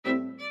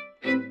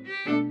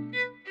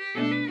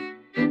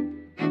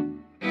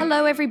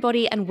Hello,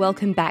 everybody, and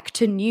welcome back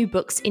to New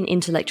Books in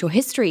Intellectual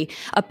History,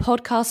 a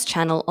podcast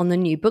channel on the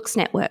New Books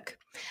Network.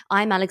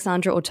 I'm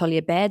Alexandra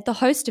Ortolja-Baird, the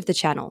host of the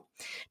channel.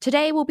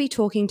 Today, we'll be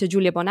talking to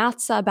Giulia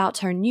Bonazza about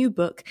her new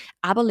book,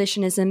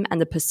 Abolitionism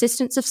and the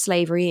Persistence of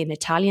Slavery in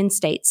Italian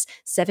States,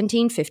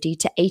 1750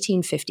 to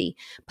 1850,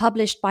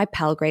 published by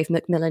Palgrave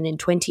Macmillan in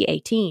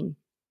 2018.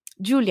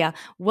 Giulia,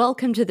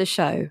 welcome to the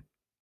show.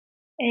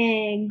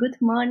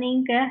 Good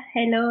morning.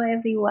 Hello,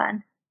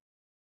 everyone.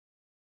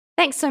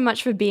 Thanks so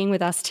much for being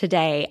with us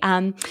today.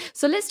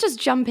 So let's just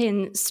jump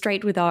in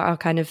straight with our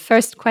kind of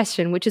first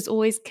question, which is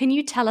always, can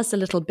you tell us a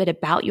little bit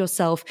about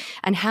yourself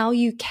and how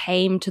you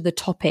came to the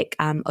topic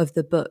of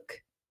the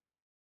book?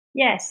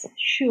 Yes,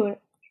 sure.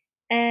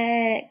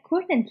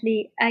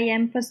 Currently, I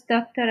am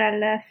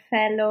postdoctoral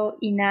fellow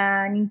in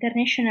an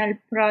international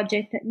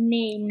project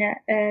named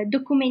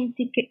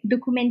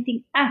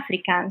Documenting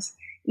Africans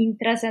in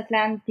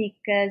Transatlantic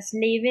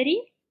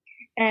Slavery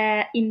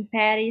in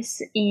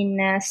Paris in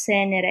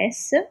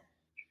CNRS.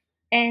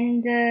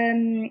 And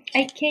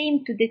I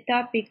came to the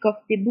topic of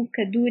the book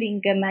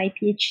during my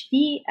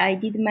PhD. I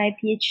did my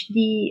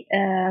PhD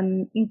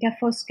in Ca'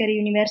 Foscari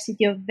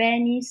University of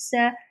Venice.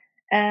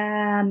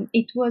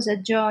 It was a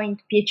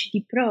joint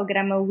PhD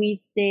program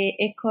with the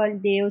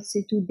École des Hautes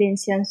Études en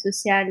Sciences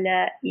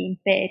Sociales in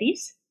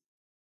Paris.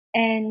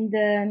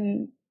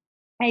 And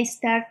I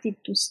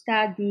started to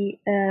study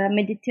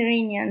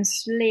Mediterranean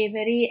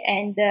slavery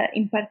and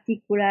in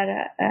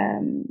particular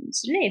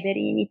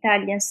slavery in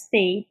Italian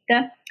state.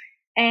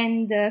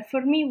 And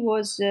for me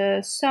was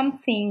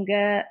something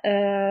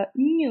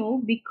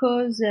new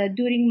because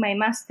during my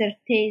master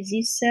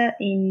thesis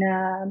in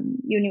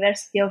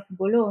University of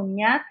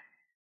Bologna,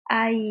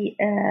 I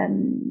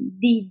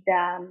did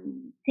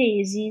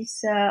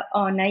thesis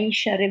on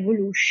Haitian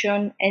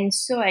Revolution, and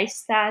so I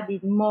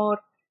studied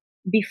more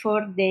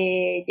before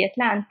the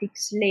Atlantic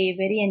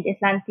slavery and the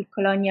Atlantic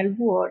colonial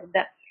world.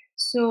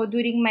 So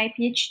during my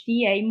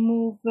PhD, I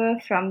moved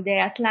from the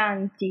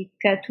Atlantic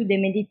to the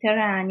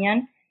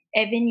Mediterranean,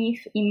 even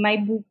if in my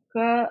book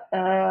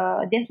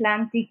the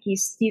Atlantic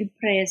is still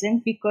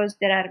present because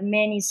there are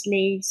many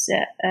slaves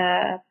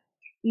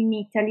in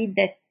Italy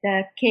that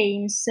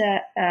came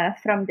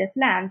from the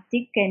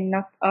Atlantic and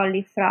not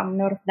only from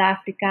North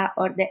Africa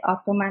or the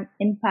Ottoman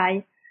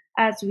Empire,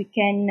 as we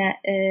can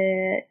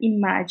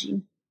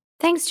imagine.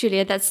 Thanks,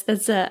 Giulia.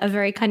 That's a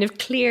very kind of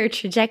clear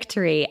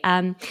trajectory.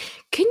 Can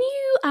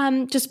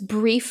you just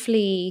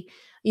briefly,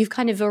 you've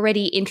kind of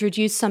already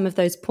introduced some of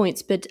those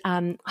points, but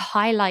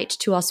highlight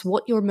to us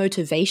what your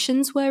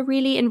motivations were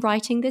really in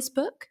writing this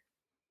book?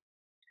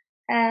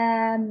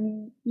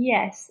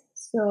 Yes.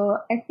 So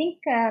I think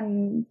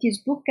this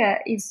book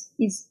is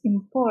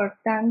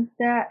important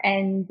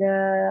and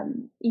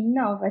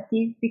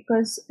innovative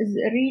because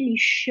it really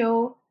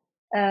show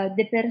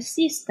the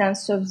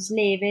persistence of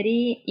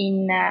slavery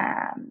in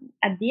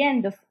at the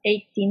end of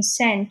 18th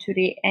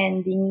century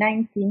and in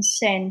 19th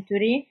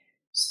century.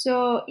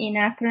 So in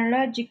a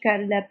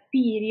chronological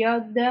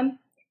period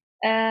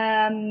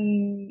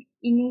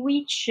in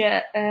which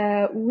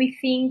we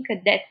think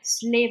that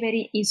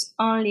slavery is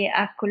only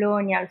a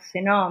colonial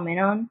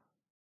phenomenon.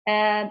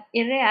 In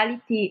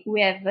reality,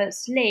 we have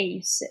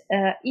slaves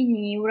in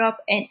Europe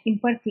and in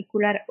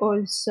particular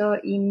also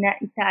in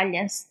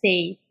Italian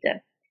state.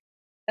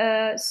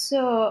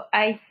 So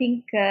I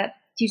think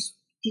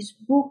this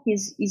book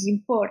is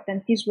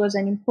important. This was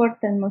an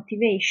important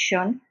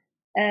motivation,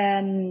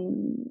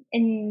 and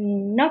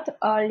not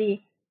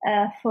only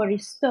for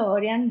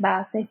historian,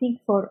 but I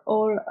think for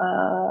all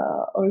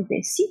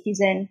the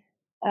citizen,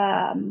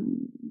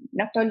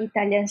 not only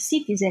Italian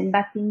citizen,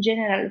 but in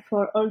general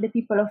for all the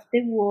people of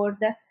the world.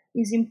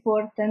 Is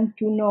important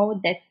to know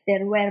that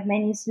there were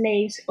many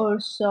slaves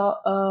also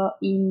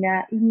in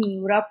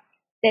Europe.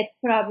 That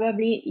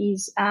probably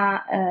is a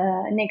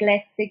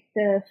neglected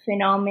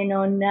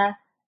phenomenon,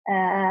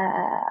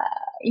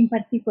 in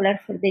particular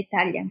for the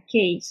Italian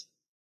case.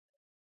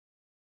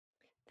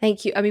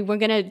 Thank you. I mean, we're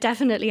going to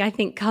definitely, I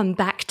think, come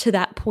back to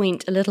that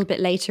point a little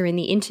bit later in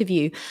the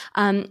interview.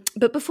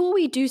 But before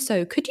we do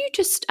so, could you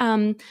just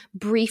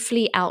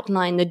briefly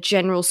outline the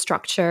general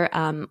structure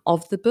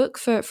of the book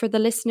for the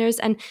listeners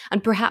and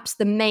perhaps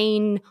the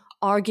main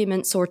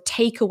arguments or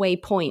takeaway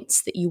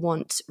points that you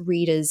want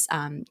readers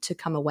to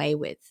come away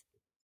with?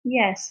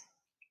 Yes.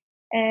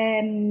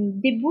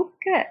 The book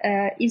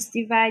is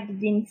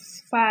divided in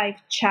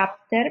 5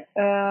 chapters.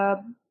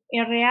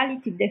 In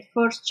reality, the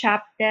first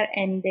chapter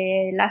and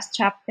the last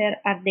chapter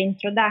are the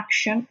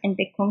introduction and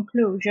the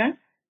conclusion.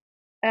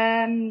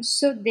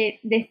 So the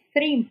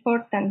 3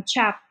 important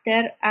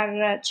chapters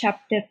are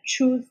chapter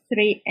 2,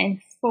 3, and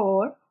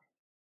 4.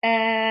 They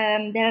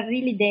are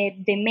really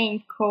the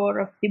main core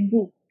of the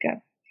book.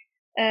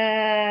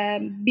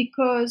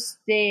 Because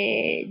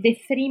the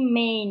 3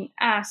 main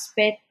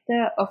aspects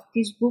of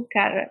this book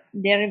are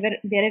the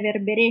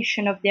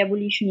reverberation of the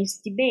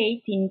abolitionist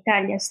debate in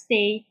Italian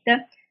state.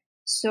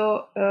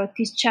 So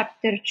this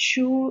chapter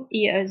 2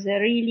 is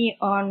really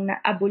on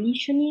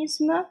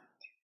abolitionism,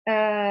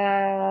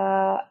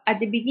 At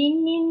the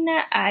beginning,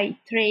 I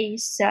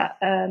trace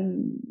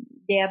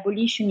the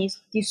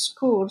abolitionist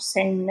discourse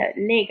and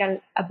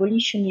legal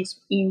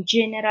abolitionism in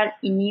general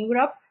in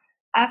Europe.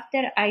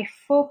 After I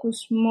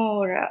focus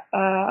more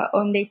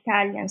on the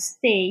Italian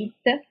state,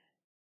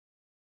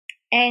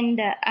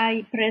 and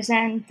I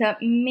present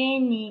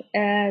many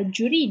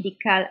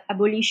juridical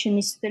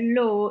abolitionist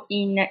law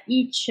in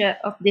each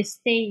of the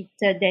states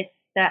that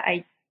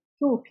I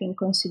took in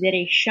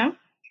consideration.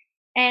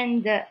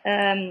 And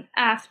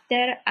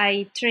after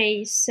I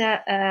trace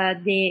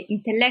the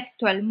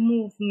intellectual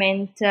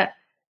movement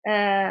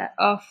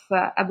of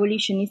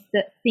abolitionist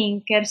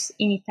thinkers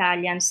in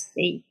Italian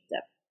state.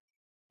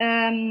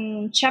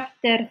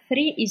 Chapter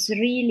 3 is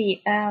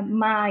really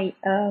my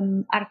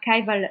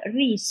archival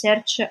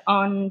research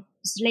on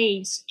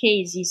slaves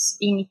cases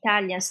in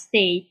Italian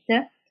state.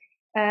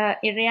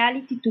 In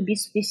reality, to be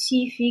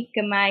specific,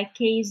 my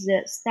case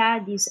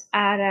studies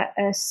are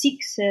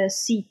 6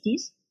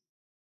 cities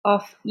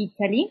of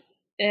Italy.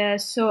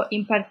 So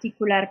in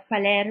particular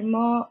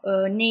Palermo,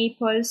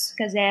 Naples,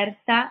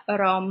 Caserta,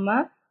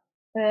 Rome,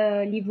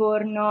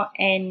 Livorno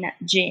and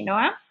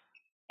Genoa.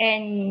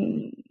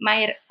 And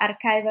my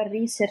archival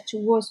research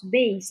was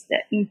based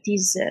in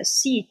these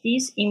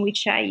cities in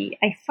which I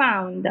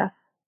found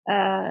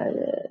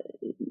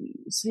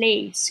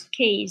slaves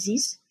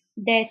cases.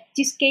 That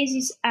these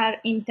cases are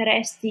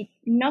interested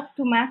not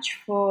too much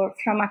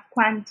from a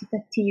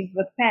quantitative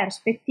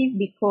perspective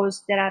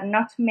because there are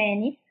not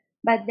many,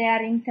 but they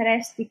are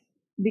interested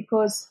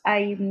because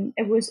I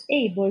was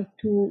able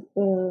to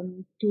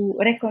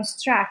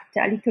reconstruct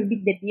a little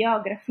bit the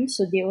biography,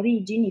 so the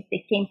origin, if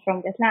they came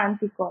from the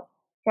Atlantic or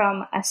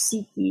from a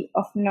city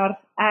of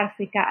North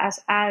Africa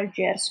as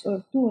Algiers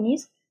or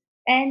Tunis,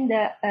 and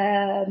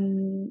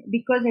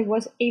because I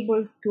was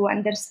able to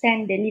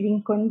understand the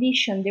living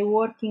condition, the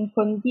working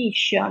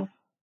condition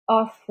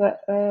of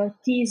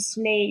these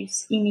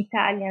slaves in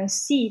Italian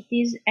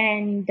cities,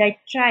 and I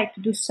tried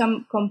to do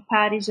some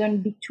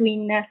comparison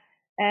between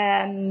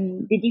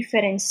the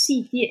different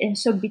cities, and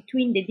so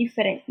between the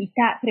different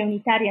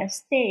pre-unitarian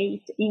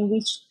states in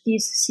which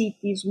these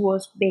cities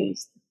was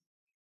based.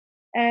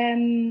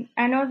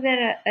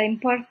 Another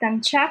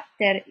important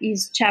chapter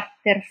is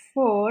chapter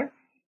 4,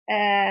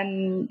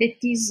 that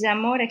is a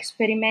more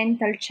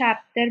experimental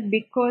chapter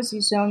because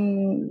it's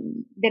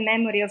on the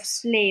memory of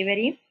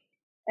slavery.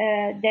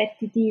 That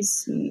it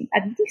is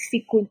a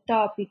difficult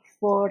topic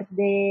for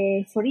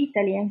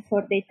Italy and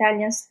for the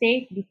Italian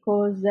state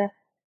because,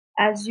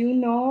 as you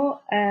know,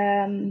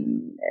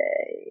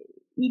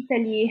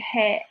 Italy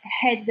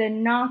had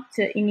not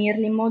in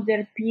early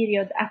modern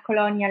period a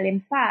colonial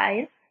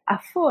empire, a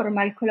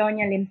formal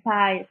colonial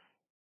empire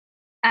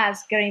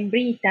as Great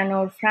Britain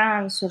or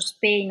France or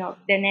Spain or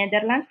the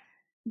Netherlands,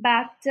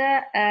 but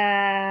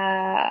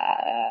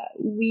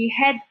we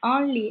had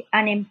only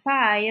an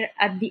empire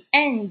at the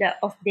end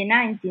of the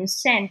 19th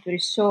century,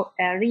 so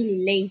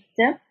really late.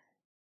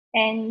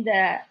 And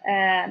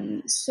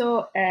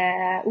so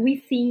we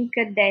think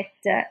that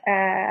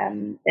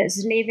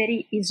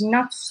slavery is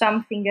not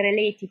something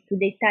related to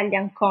the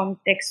Italian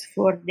context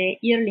for the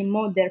early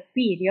modern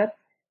period,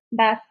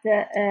 but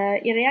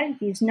in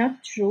reality is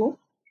not true.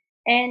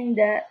 And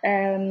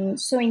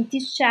so in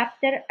this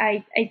chapter,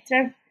 I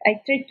try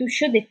to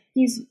show that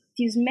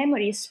this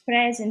memory is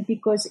present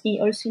because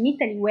also in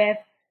Italy we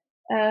have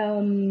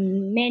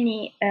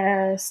many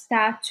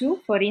statues.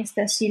 For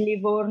instance, in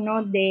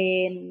Livorno,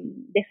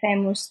 the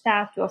famous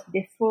statue of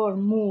the four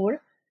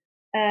Moor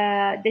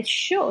that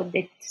show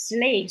that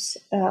slaves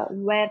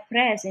were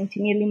present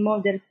in early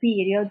modern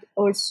period,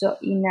 also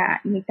in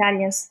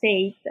Italian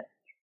state.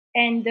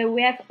 And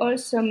we have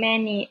also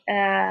many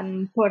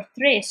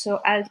portraits,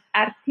 so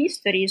art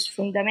history is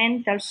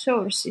fundamental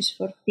sources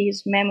for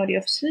this memory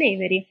of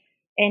slavery,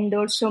 and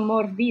also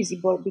more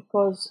visible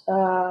because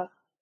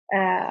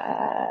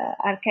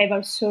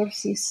archival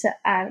sources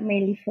are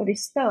mainly for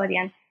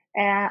historians.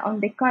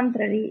 On the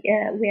contrary,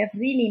 we have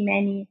really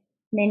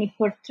many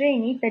portraits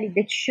in Italy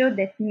that show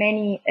that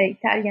many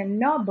Italian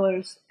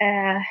nobles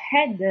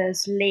had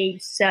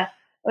slaves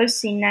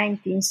also in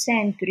 19th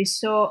century.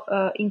 So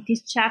in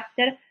this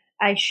chapter,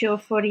 I show,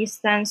 for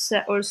instance,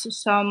 also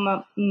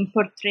some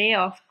portrait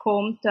of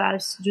Comte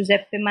as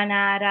Giuseppe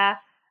Manara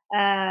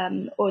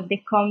or the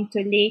Comte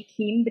Lecchi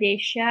in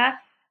Brescia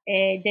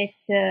that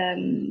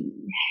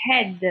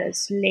had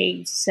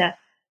slaves.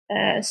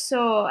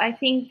 So I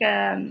think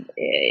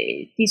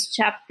this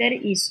chapter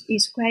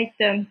is quite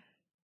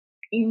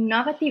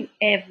innovative.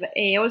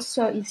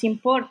 Also, is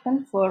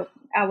important for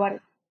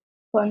our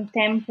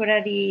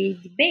contemporary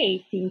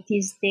debate in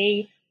this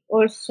day,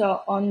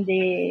 also on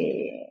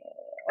the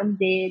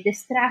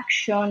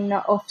destruction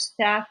of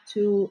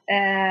statue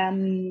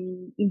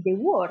in the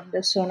world,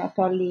 so not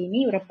only in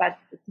Europe, but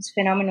this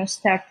phenomenon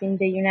started in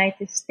the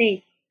United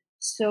States.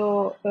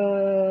 So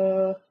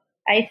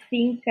I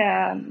think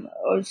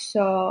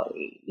also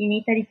in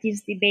Italy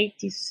this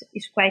debate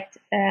is quite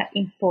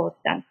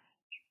important.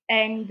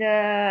 And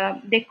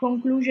the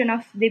conclusion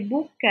of the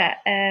book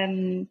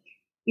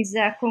is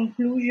a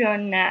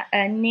conclusion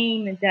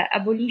named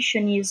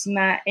Abolitionism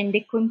and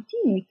the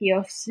Continuity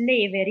of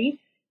Slavery,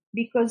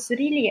 because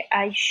really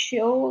I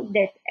show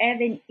that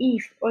even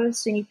if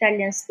also in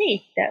Italian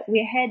state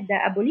we had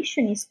the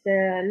abolitionist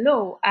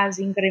law as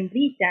in Great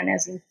Britain,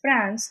 as in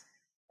France,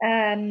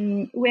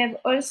 we have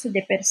also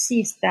the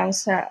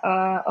persistence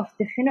of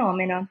the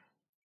phenomenon.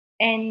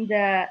 And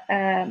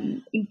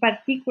in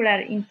particular,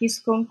 in this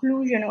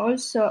conclusion,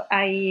 also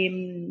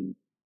the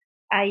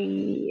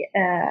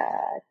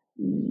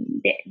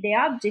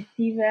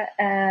objective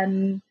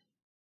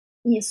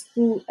is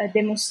to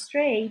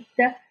demonstrate.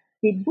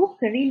 The book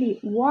really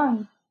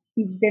wants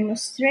to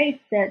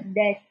demonstrate that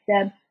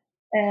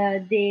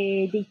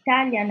the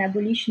Italian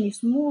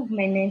abolitionist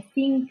movement and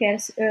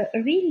thinkers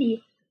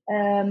really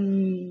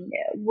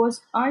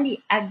was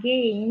only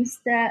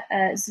against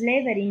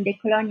slavery in the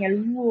colonial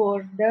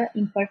world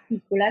in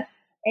particular,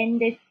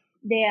 and that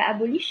the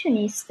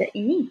abolitionists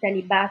in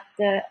Italy, but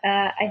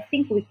I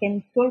think we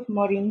can talk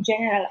more in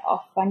general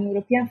of an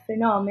European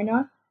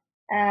phenomenon.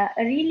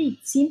 Really,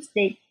 it seems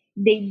that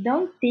they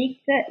don't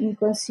take in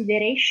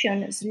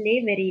consideration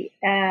slavery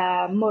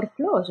more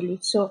closely.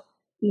 So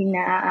in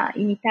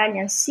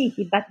Italian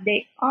city, but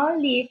they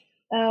only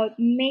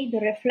made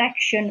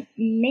reflection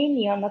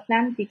mainly on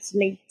Atlantic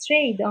slave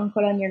trade, on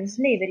colonial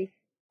slavery,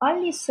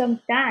 only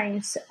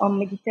sometimes on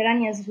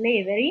Mediterranean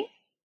slavery,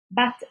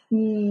 but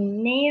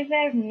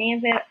never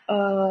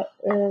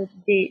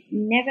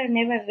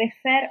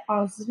refer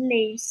on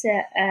slaves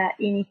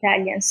in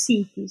Italian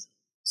cities.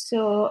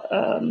 So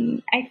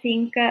I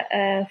think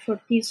for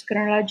this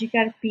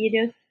chronological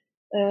period,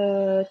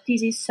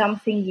 this is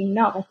something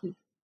innovative.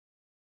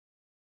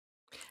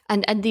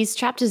 And these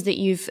chapters that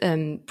you've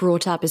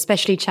brought up,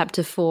 especially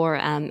chapter 4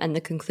 and the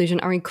conclusion,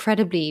 are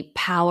incredibly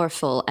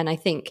powerful. And I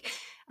think,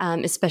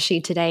 especially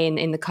today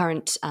in the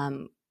current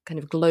kind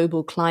of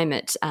global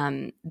climate,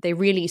 they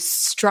really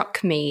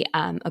struck me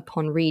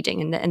upon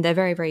reading, and they're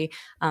very, very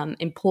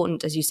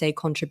important, as you say,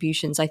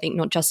 contributions. I think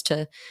not just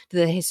to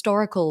the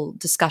historical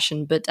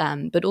discussion, but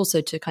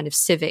also to kind of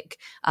civic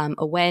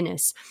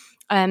awareness.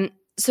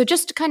 So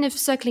just kind of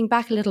circling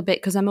back a little bit,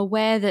 because I'm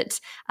aware that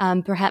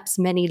perhaps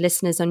many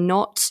listeners are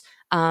not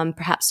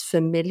perhaps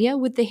familiar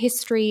with the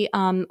history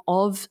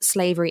of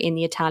slavery in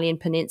the Italian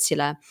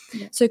peninsula.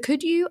 Yeah. So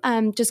could you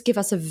just give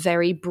us a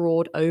very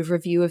broad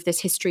overview of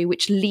this history,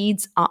 which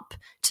leads up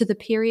to the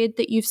period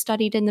that you've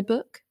studied in the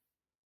book?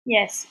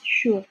 Yes,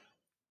 sure.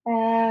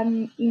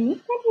 In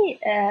Italy,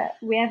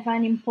 we have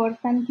an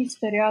important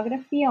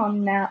historiography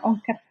on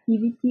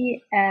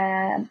captivity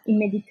in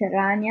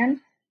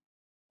Mediterranean.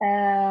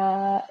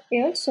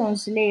 Also on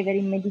slavery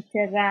in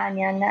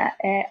Mediterranean.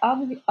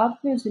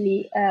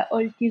 Obviously,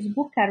 all these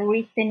books are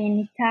written in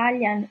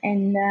Italian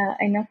and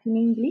not in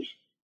English.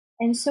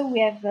 And so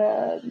we have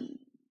the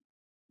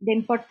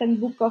important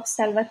book of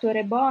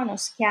Salvatore Bono,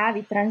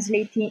 Schiavi,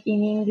 translated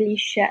in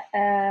English,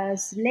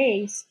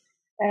 Slaves.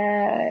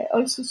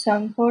 Also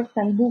some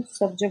important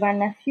books of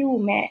Giovanna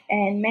Fiume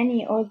and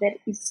many other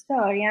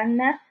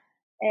historians.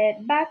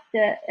 But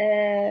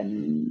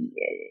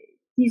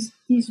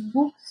these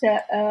books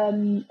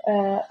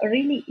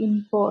really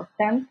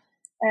important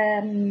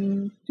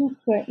took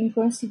in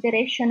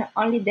consideration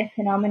only the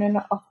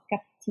phenomenon of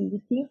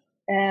captivity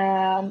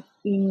in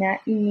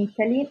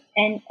Italy,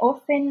 and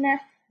often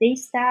they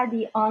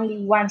study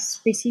only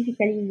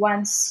specifically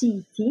one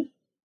city,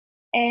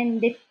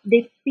 and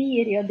the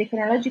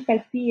chronological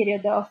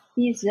period of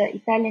this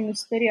Italian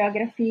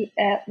historiography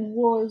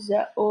was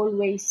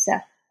always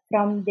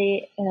from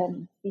the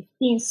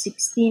 15th,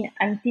 16th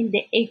until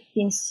the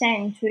 18th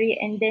century,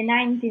 and the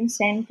 19th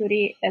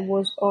century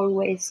was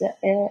always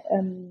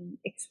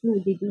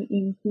excluded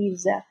in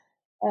his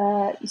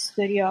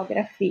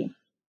historiography.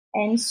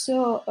 And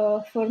so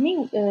for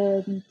me,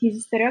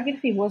 his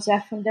historiography was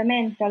a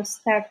fundamental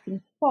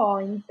starting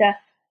point.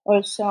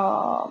 Also,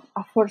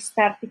 a first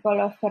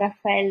article of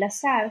Raffaella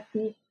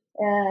Sarti,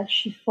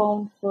 she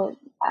found a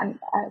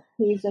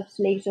case of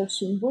slaves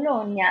also in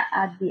Bologna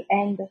at the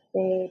end of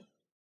the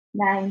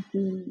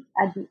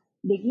at the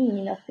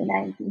beginning of the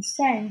 19th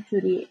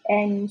century.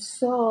 And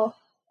so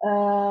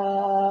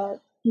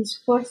this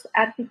first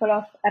article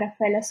of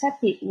Raffaella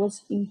Sarti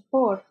was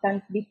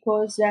important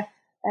because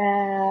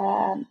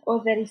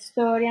other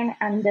historians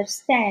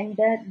understand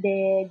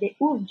the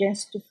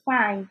urgency to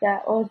find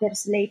other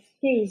slave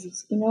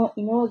cases in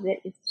other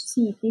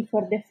cities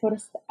for the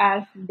first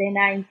half of the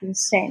 19th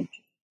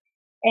century.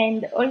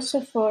 And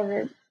also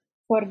for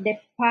the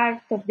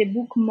part of the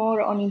book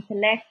more on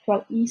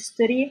intellectual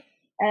history,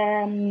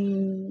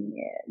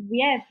 we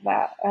have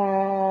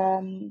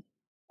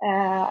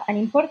an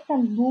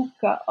important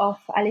book of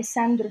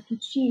Alessandro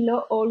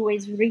Tuccillo,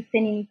 always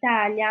written in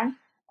Italian,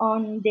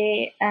 on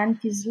the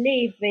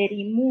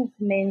anti-slavery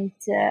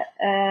movement,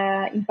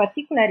 in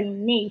particular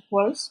in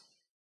Naples.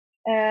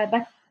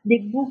 But the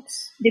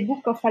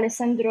book of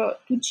Alessandro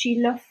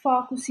Tuccillo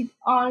focused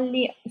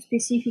only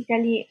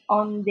specifically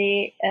on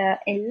the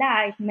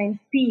Enlightenment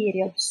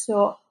period,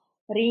 so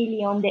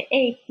really on the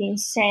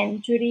 18th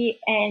century,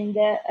 and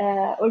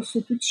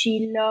also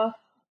Tuccillo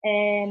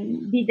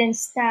didn't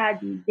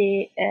study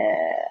the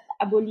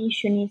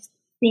abolitionist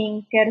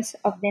thinkers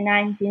of the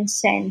 19th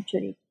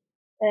century.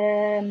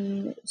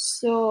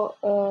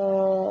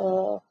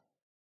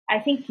 I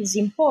think it's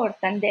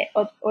important that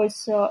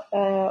also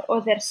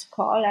other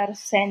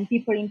scholars and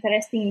people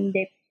interested in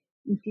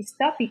this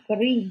topic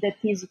read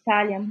this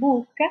Italian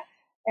book,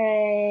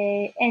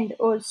 and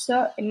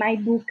also my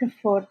book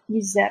for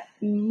this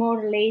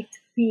more late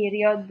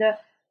period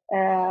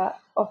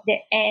of the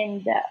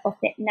end of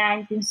the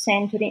 19th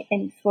century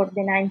and for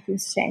the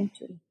 19th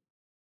century.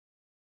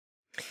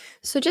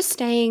 So just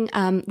staying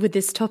with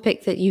this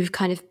topic that you've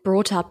kind of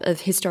brought up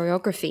of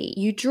historiography,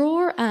 you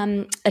draw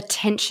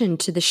attention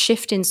to the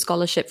shift in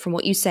scholarship from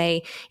what you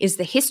say is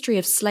the history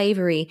of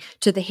slavery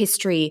to the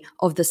history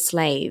of the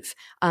slave,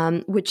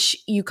 which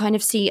you kind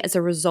of see as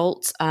a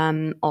result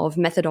of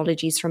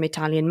methodologies from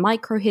Italian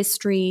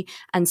microhistory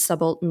and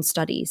subaltern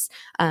studies.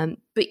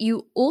 But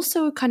you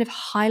also kind of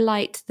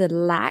highlight the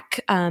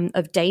lack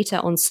of data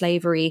on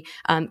slavery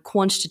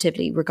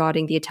quantitatively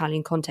regarding the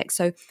Italian context.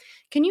 So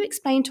can you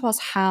explain to us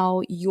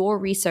how your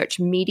research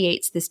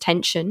mediates this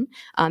tension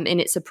in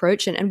its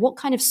approach, and what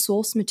kind of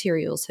source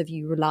materials have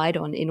you relied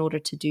on in order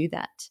to do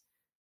that?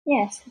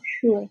 Yes,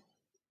 sure.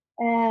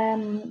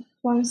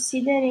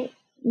 Considering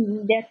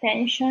the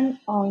attention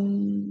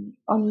on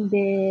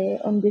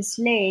the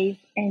slave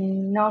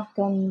and not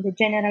on the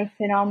general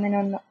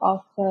phenomenon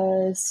of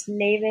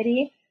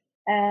slavery,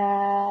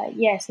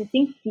 yes, I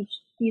think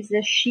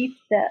this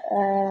shift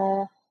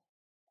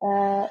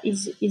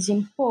is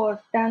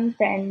important,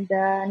 and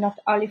not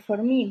only for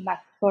me but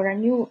for a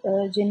new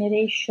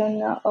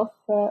generation of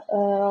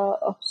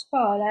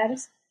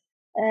scholars,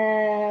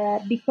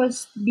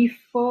 because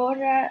before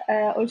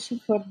also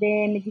for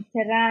the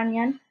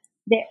Mediterranean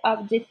the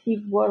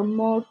objective were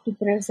more to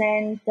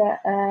present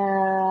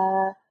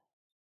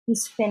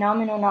this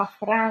phenomenon of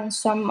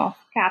ransom of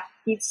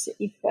captives.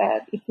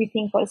 If we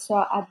think also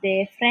at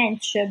the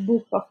French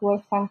book of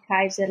Wolfgang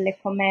Kaiser, Le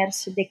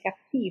Commerce des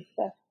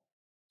Captifs.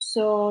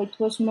 So it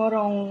was more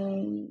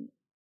on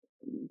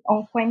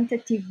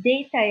quantitative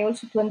data,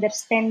 also to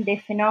understand the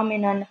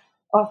phenomenon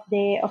of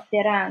the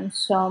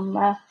ransom,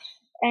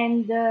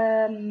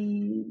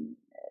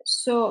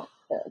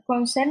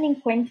 concerning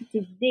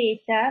quantitative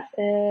data,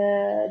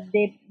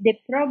 the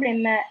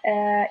problem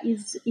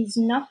is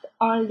not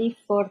only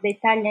for the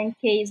Italian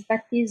case,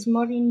 but is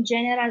more in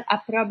general a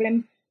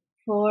problem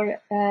for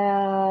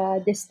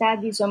the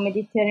studies of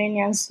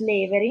Mediterranean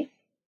slavery,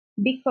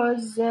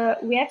 because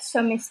we have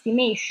some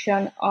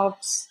estimation of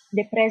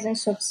the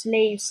presence of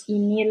slaves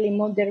in early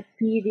modern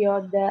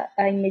period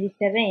in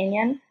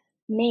Mediterranean,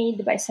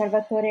 made by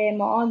Salvatore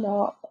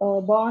Bono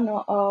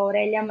or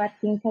Aurelia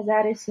Martin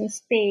Casares in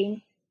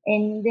Spain,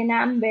 and the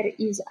number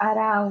is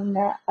around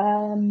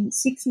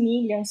 6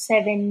 million,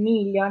 7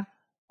 million.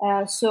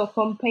 So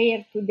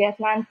compared to the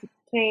Atlantic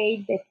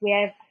trade that we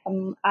have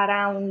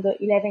around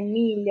 11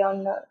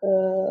 million,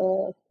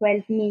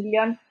 12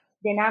 million,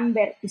 the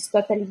number is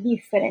totally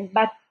different.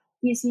 But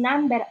these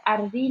numbers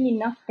are really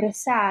not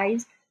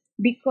precise,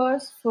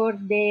 because for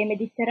the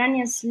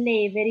Mediterranean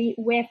slavery,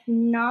 we have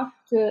not,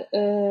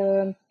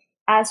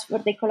 as for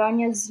the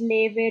colonial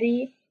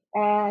slavery,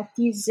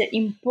 this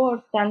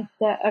important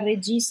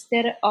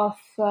register of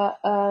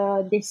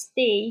the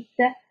state,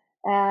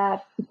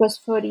 because,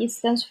 for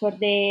instance, for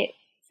the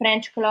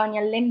French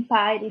colonial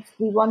empire, if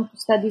we want to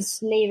study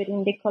slavery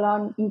in the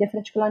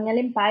French colonial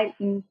empire,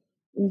 in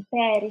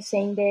Paris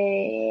and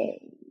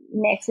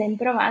in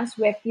Aix-en-Provence,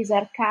 we have these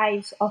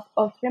archives of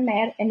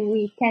Outremer, and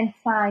we can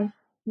find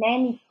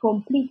many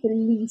complete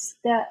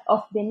list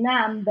of the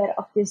number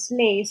of the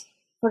slaves.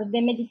 For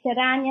the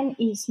Mediterranean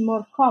is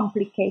more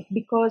complicated,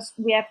 because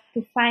we have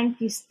to find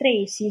these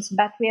traces,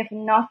 but we have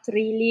not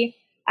really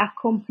a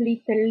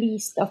complete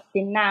list of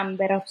the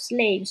number of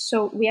slaves.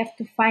 So we have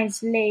to find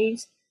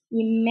slaves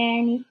in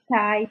many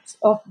types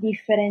of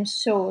different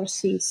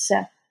sources.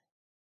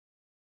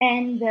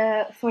 And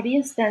for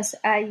instance,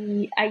 I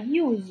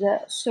use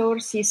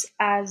sources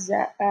as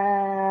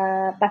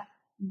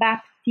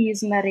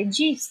baptism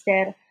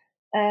register,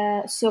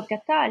 so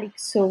Catholic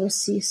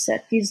sources,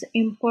 this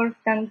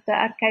important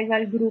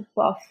archival group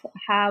of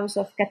House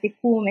of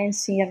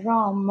Catechumens in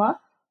Rome,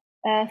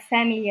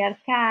 family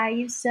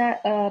archives,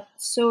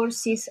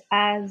 sources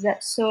as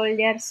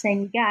Sollers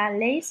and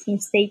Galleys in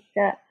State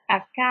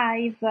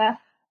Archive,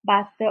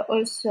 but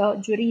also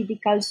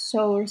juridical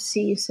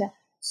sources.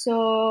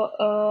 So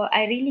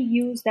I really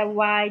used a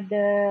wide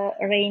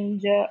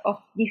range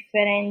of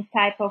different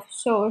type of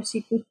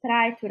sources to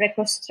try to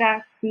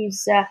reconstruct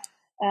this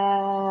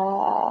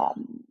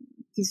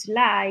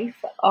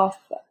life of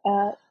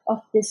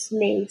the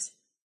slaves,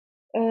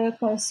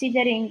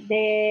 considering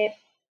the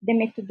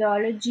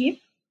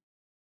methodology.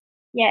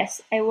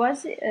 Yes, I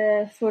was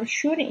for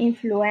sure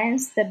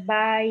influenced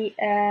by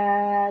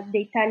the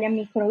Italian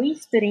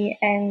microhistory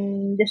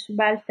and the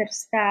subaltern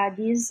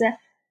studies,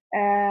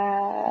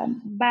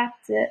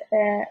 but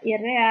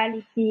in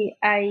reality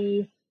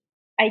I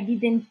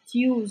didn't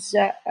use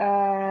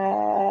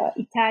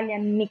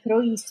Italian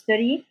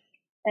microhistory,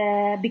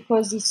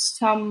 because it's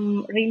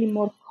some really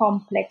more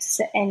complex,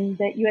 and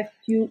you have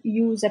to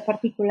use a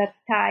particular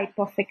type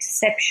of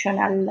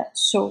exceptional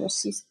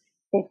sources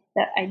that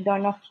I do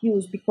not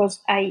use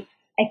because I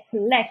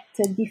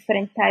collect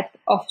different type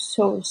of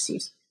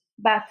sources.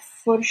 But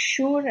for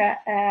sure,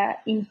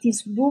 in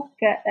this book,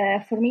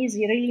 for me, is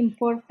really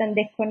important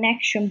the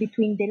connection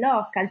between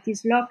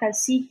these local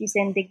cities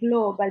and the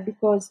global,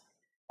 because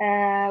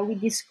we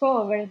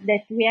discovered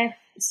that we have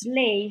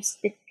slaves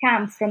that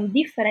come from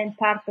different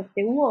parts of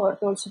the world,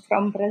 also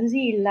from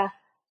Brazil,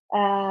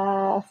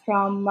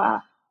 from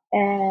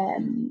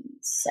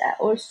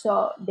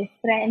also the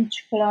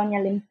French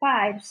colonial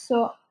empire.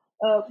 So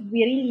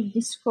we really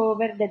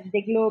discovered that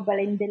the global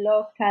and the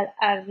local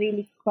are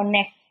really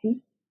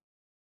connected,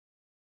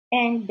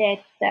 and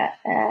that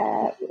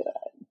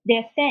the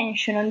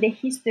attention on the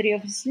history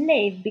of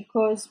slave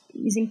because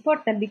is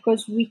important,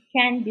 because we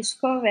can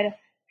discover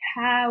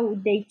how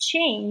they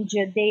change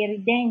their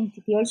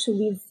identity. Also,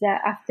 with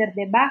after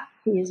the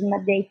baptism,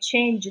 they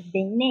change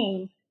their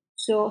name.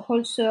 So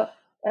also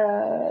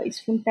it's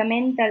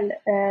fundamental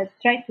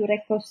try to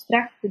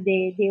reconstruct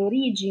the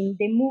origin,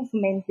 the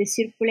movement, the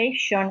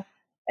circulation,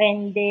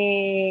 and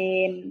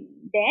the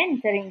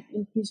entering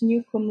in this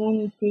new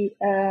community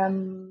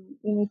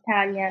in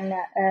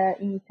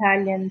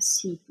Italian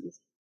cities.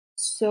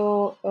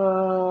 So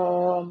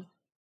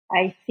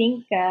I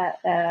think,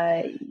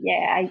 I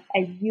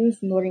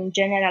use more in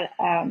general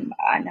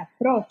an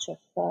approach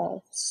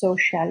of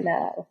social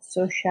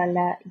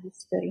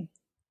history.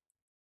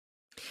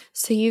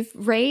 So you've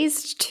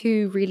raised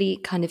two really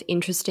kind of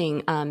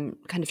interesting kind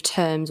of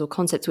terms or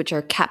concepts, which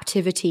are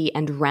captivity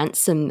and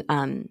ransom,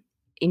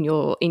 in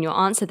your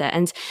answer there.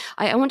 And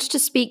I wanted to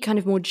speak kind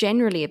of more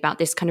generally about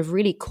this kind of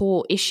really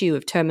core issue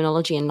of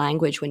terminology and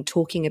language when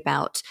talking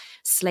about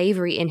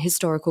slavery in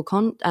historical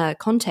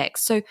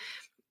context. So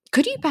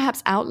could you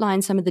perhaps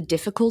outline some of the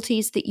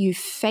difficulties that you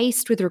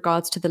faced with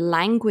regards to the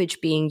language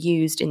being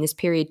used in this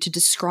period to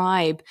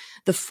describe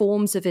the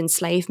forms of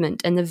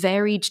enslavement and the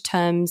varied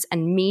terms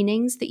and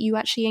meanings that you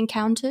actually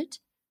encountered?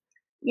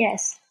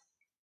 Yes.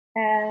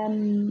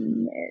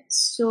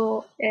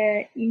 So,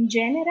 in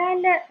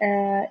general,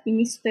 in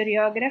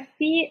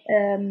historiography,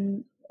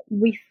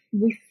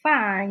 we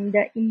find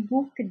in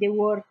book the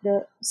word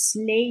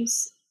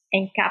slaves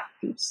and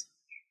captives,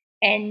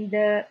 and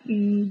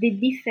the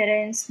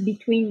difference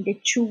between the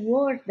two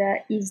words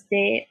is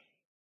a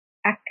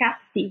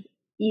captive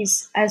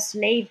is a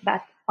slave,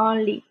 but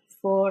only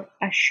for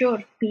a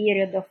short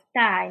period of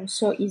time.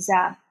 So, is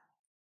a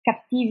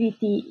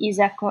captivity is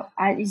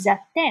a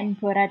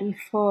temporary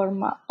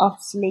form of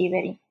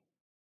slavery.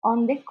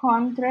 On the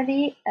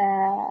contrary,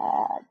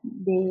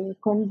 the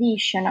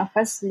condition of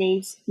a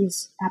slave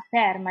is a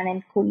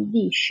permanent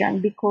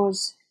condition,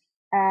 because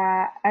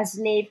a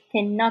slave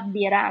cannot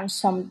be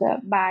ransomed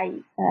by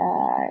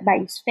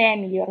his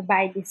family or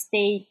by the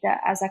state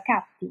as a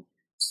captive.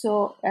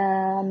 So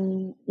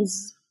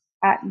is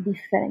a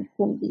different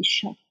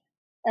condition.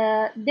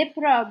 The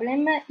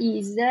problem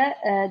is that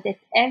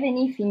even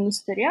if in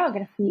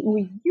historiography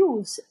we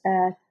use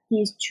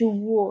these two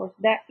words,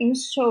 in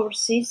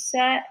sources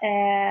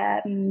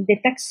the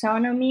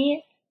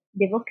taxonomy,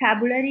 the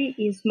vocabulary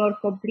is more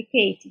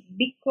complicated,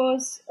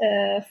 because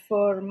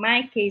for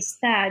my case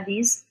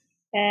studies,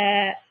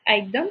 I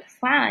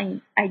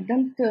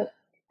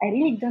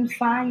really don't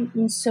find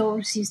in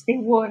sources the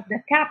word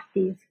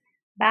captive,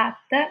 but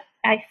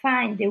I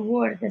find the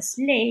word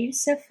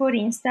slaves, for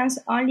instance,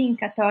 only in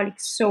Catholic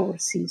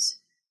sources.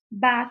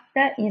 But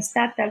in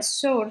statal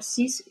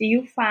sources,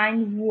 you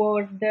find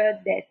words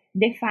that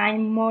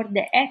define more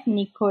the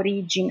ethnic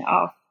origin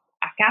of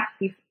a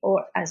captive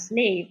or a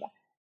slave,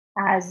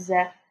 as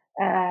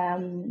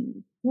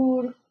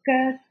Turk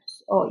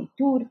or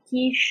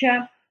Turkish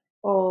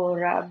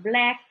or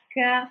black.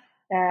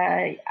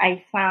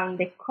 I found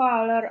the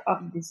color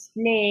of the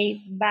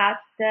slave,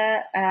 but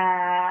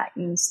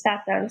in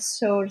statal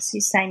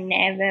sources I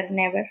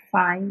never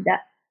find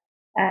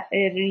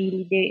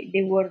really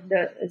the word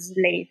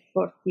slave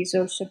for this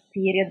also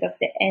period of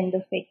the end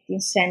of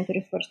 18th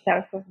century for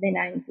start of the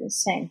 19th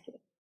century.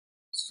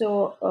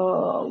 So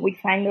we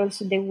find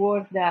also the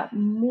word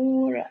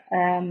Moor,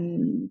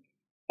 and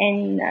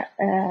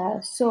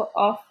so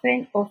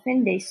often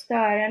the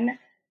historian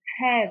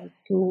have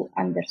to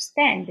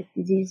understand that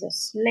this is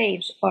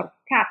slaves or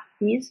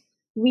captives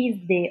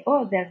with the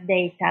other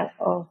data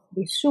of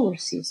the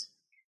sources.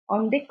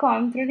 On the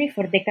contrary,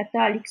 for the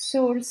Catholic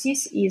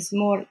sources is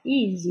more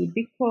easy,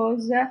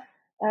 because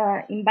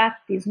in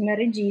baptism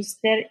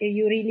register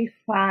you really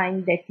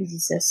find that this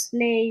is a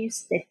slave,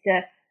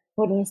 that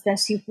for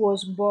instance he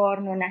was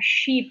born on a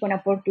ship, on a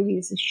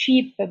Portuguese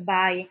ship,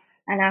 by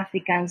an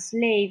African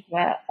slave.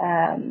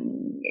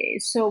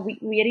 So we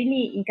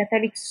really, in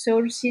Catholic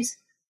sources,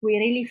 we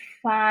really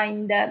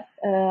find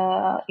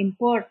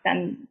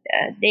important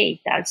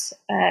data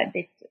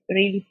that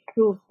really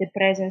prove the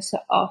presence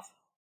of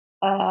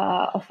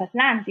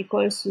Atlantic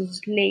also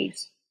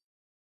slaves.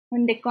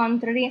 On the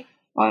contrary,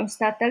 on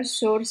statal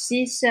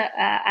sources,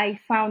 I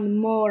found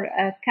more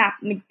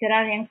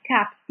Mediterranean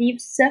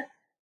captives,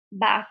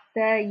 but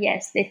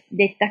yes,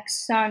 the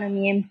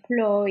taxonomy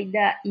employed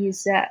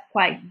is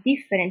quite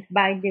different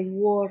by the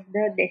word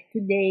that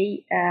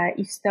today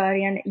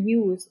historians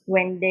use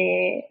when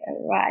they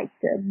write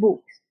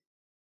books.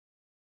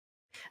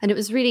 And it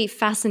was really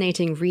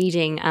fascinating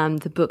reading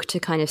the book to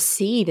kind of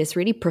see this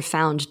really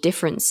profound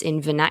difference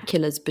in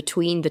vernaculars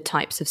between the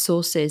types of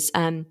sources.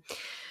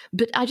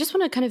 But I just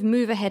want to kind of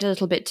move ahead a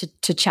little bit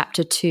to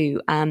chapter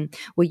 2,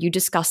 where you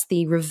discuss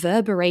the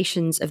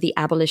reverberations of the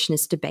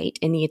abolitionist debate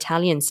in the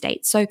Italian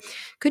state. So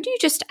could you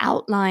just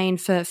outline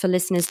for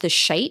listeners the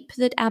shape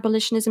that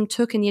abolitionism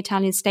took in the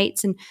Italian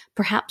states and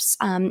perhaps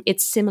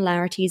its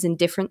similarities and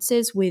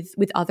differences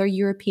with other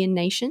European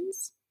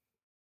nations?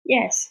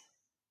 Yes.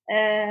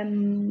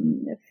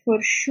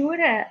 For sure,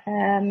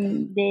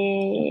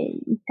 the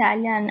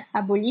Italian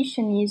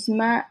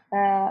abolitionism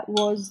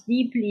was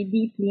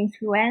deeply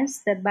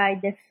influenced by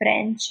the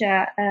French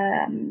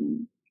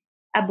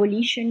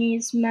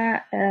abolitionism,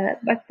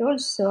 but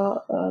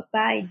also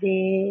by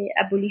the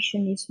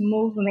abolitionist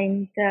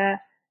movement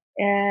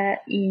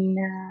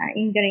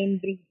in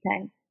Great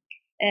Britain.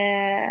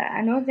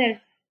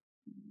 Another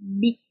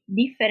big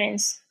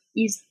difference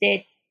is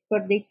that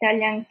for the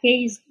Italian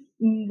case,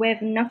 we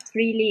have not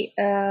really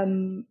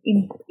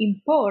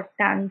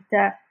important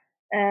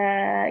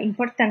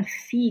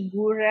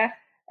figure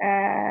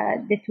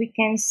that we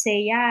can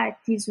say,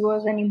 this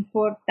was an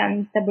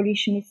important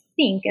abolitionist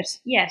thinker.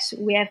 Yes,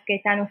 we have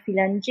Gaetano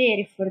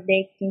Filangieri for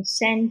the 18th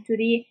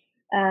century,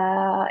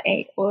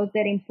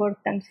 other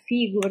important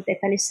figure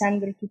that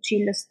Alessandro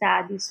Tuccillo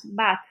studies.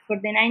 But for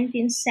the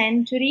 19th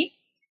century,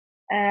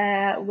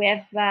 we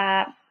have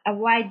a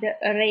wide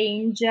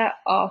range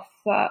of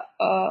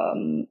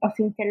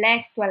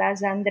intellectuals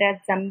as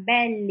Andrea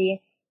Zambelli,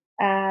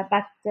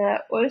 but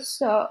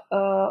also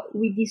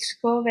we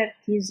discovered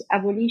this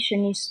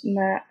abolitionism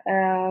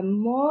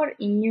more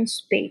in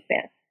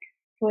newspaper.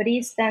 For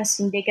instance,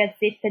 in the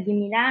Gazzetta di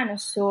Milano,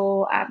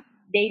 so a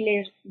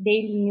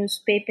daily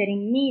newspaper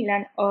in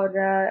Milan, or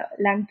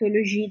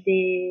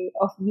l'Anthologie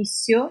of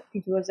Vissot,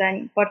 it was an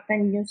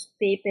important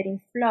newspaper in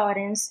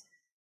Florence.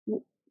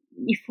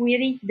 If we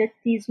read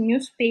this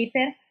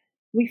newspaper,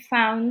 we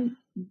found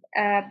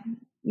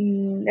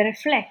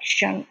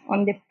reflection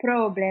on the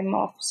problem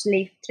of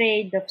slave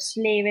trade, of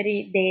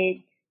slavery.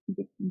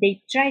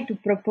 They try to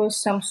propose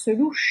some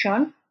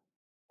solution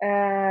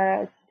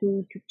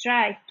to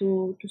try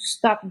to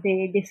stop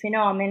the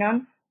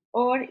phenomenon.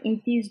 Or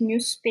in this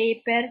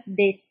newspaper,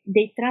 they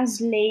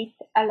translate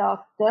a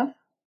lot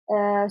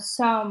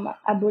some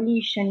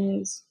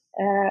abolitionist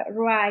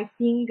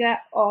writing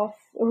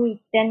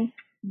written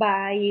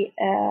by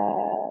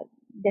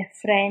the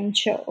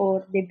French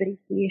or the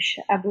British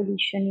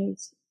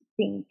abolitionist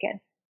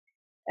thinker.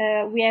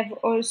 We have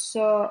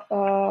also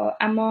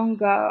among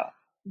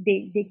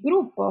the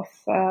group of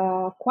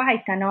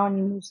quite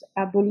anonymous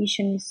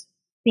abolitionist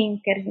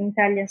thinkers in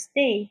Italian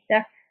state,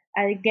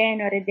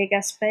 Algenore de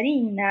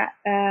Gasparin,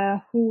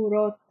 who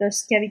wrote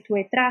Schiavitù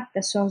e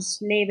tratta, so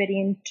slavery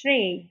and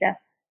trade.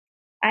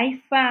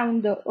 I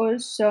found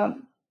also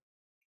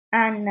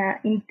an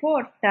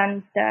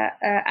important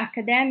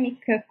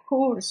academic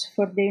course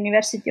for the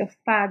University of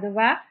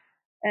Padova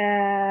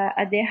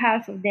at the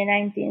half of the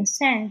 19th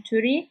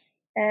century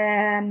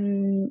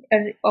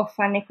of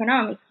an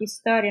economic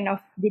historian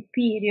of the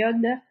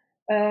period,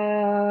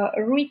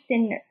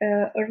 written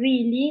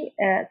really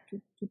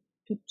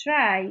to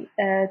try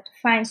to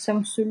find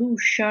some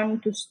solution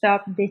to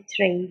stop the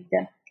trade.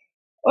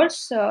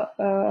 Also,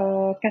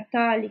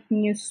 Catholic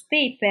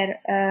newspaper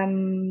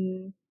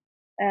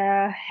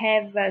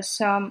have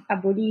some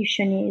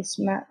abolitionist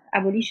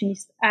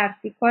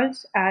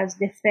articles, as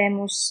the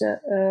famous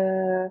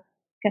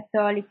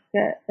Catholic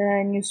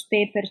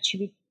newspaper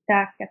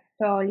Civiltà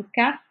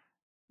Cattolica,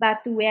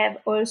 but we have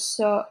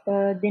also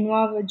the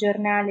Nuovo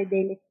Giornale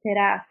dei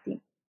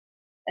Letterati.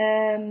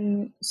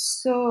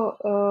 So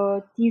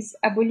this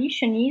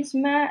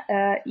abolitionism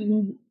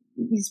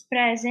is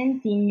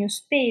present in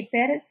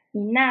newspaper,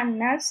 in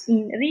annals,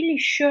 in really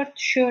short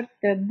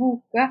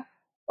book,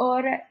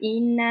 or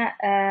in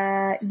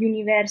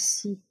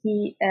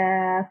university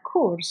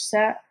course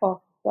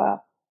of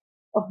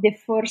the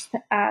first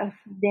half of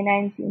the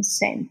 19th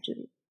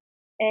century.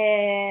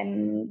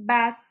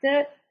 But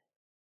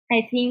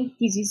I think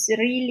this is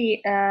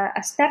really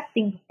a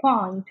starting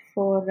point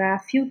for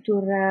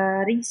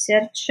future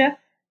research,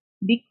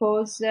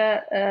 because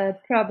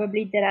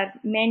probably there are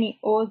many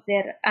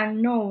other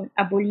unknown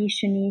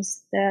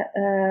abolitionist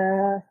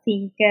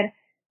thinkers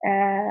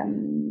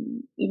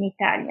in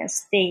Italian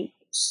state.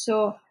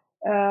 So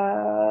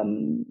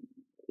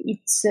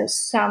it's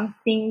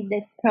something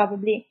that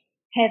probably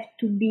have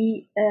to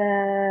be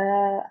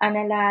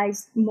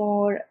analyzed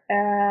more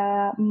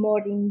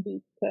in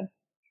deep.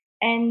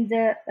 And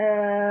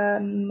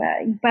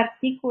in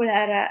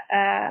particular,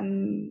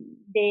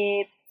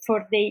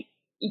 for the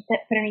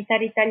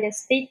Pre-Unitary Italian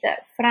state,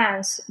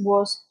 France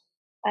was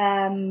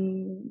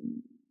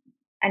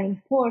an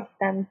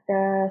important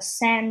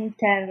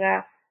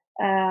center.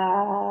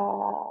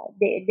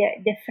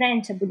 The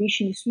French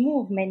abolitionist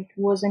movement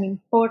was an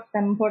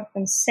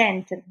important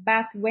center.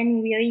 But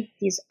when we read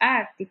this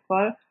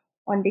article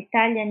on the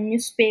Italian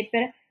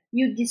newspaper,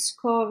 you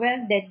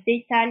discover that the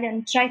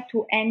Italian tried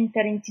to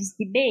enter into this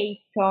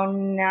debate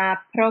on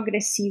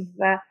progressive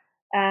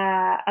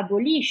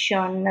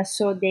abolition.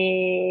 So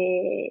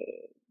the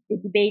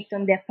debate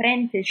on the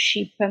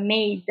apprenticeship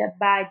made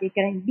by the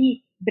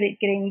Great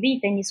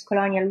Britain is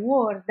colonial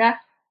world,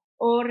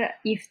 or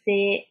if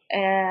they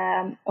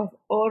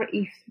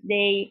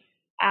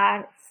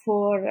are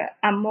for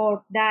a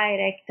more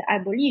direct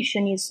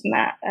abolitionism,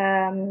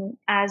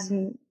 as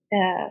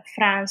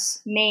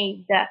France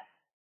made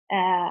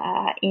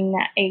in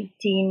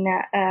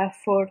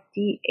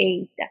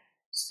 1848.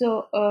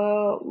 So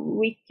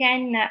we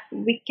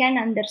can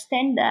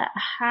understand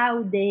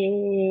how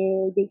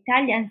the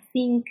Italian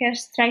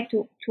thinkers try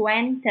to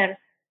enter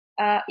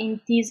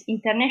in this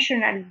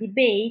international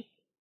debate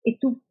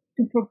to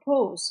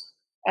propose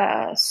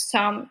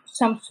some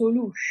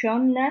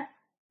solution,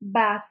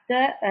 but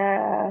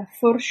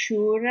for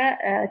sure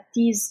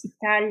this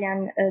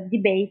Italian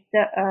debate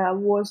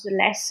was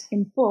less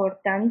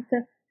important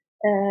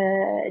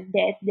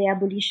that the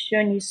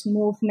abolitionist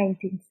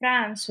movement in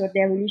France or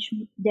the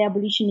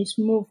abolitionist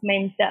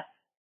movement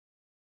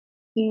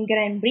in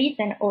Great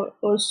Britain, or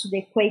also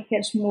the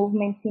Quakers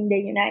movement in the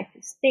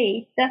United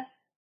States.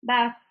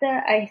 But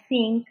I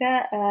think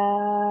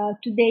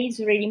today is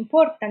really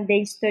important.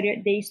 The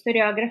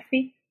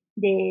historiography,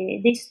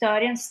 the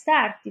historians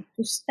started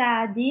to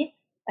study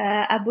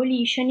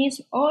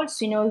abolitionism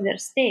also in other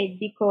states,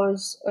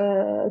 because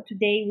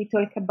today we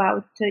talk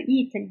about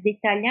Italy, the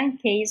Italian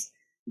case,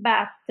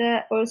 but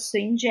also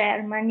in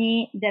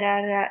Germany there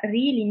are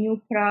really new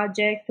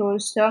projects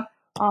also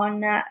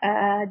on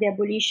the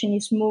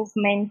abolitionist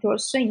movement,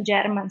 also in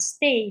German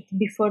state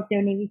before the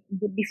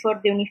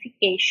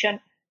unification,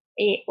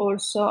 and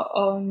also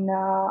on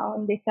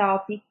the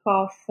topic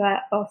of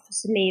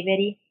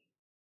slavery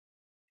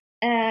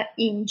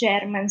in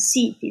German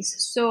cities.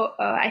 So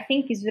I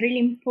think it's really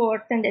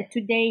important that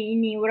today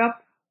in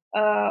Europe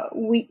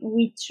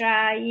we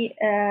try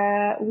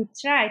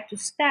to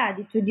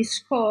study, to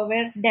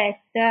discover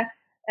that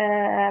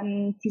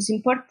this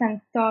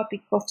important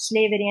topic of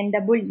slavery and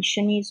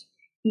abolitionism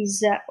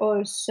is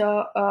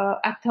also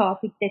a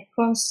topic that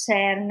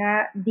concerns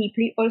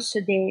deeply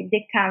also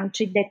the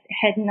country that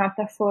had not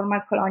a formal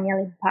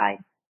colonial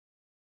empire.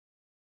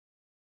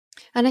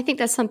 And I think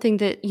that's something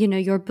that,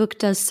 your book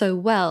does so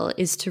well,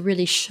 is to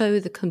really show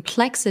the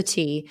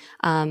complexity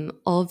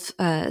of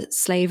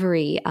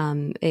slavery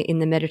in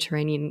the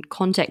Mediterranean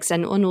context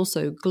and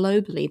also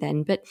globally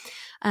then. But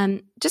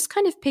just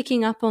kind of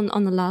picking up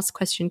on the last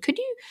question, could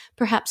you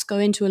perhaps go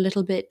into a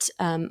little bit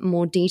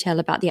more detail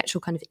about the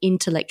actual kind of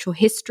intellectual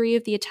history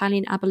of the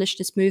Italian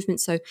abolitionist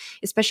movement? So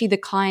especially the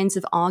kinds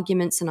of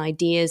arguments and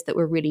ideas that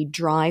were really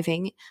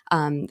driving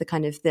the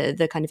kind of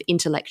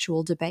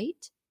intellectual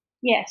debate?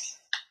 Yes.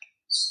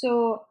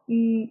 So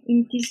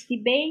in this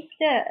debate,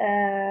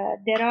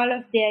 the role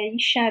of the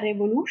Haitian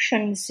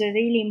Revolution is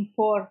really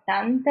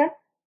important.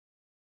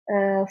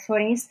 For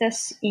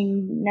instance,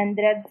 in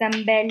Andrea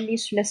Zambelli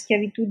sulla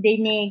schiavitù dei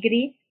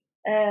negri,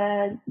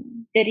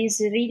 there is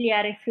really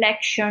a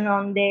reflection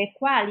on the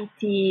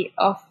quality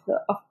of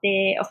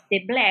the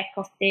black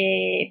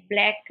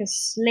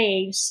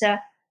slaves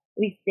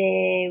with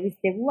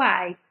the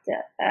white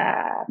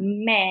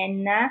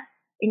men.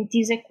 And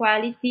this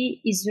equality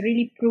is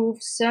really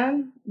proofs,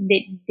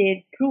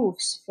 the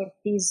proofs for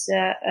these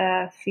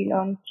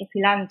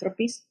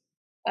philanthropists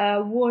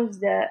was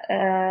the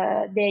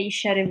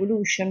Haitian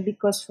Revolution,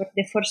 because for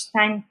the first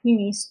time in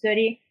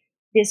history,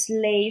 the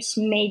slaves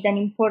made an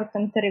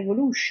important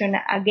revolution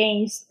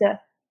against the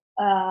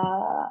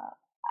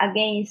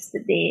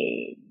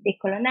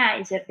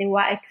colonizer, the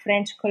white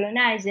French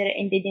colonizer,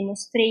 and they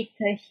demonstrate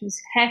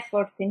his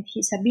effort and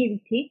his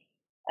ability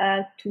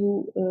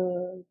to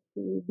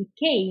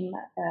become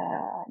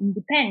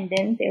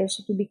independent, and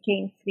also to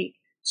become free.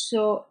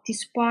 So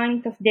this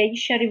point of the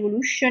Haitian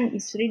Revolution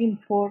is really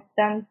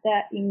important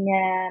in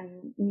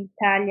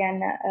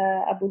Italian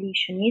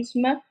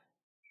abolitionism,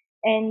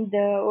 and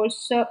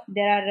also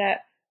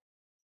there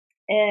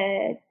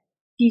are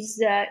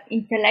these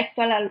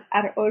intellectuals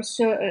are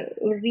also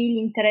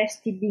really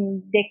interested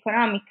in the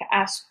economic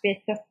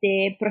aspect of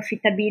the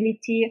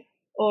profitability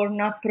or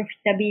not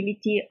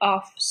profitability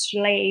of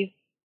slave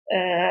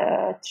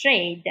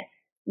trade,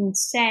 in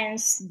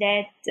sense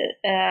that,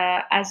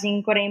 as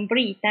in Great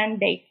Britain,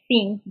 they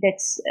think that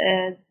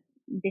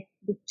the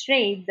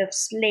trade of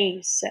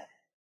slaves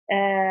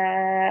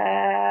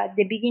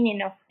the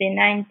beginning of the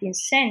 19th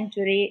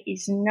century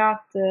is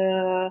not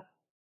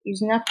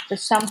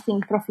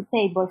something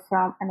profitable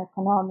from an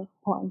economic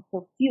point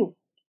of view.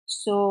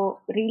 So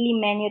really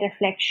many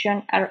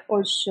reflections are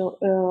also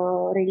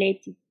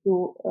related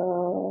to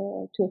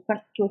the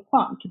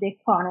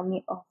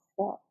economy of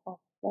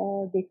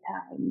the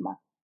time.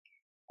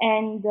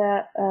 And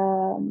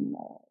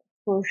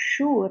for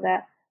sure,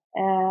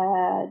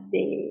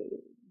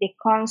 the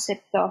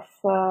concept of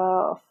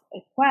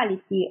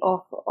equality,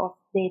 of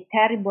the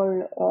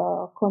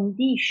terrible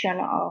condition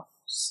of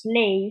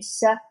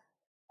slaves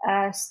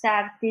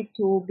started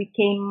to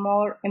become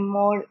more and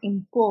more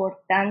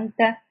important,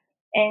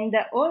 and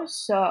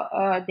also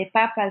the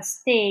Papal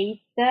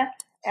State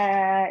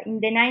in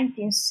the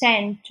 19th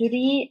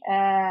century.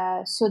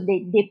 So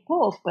the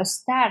Pope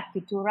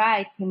started to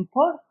write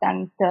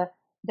important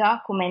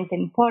document,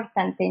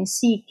 important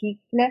encyclic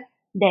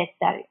that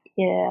are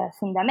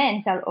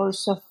fundamental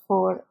also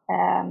for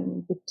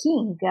the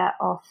king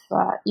of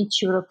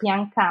each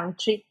European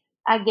country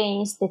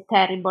against the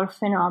terrible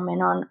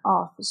phenomenon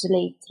of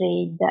slave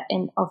trade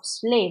and of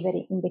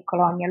slavery in the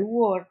colonial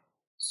war.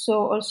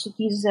 So also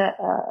this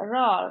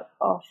role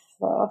of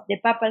the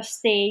Papal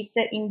State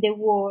in the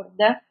world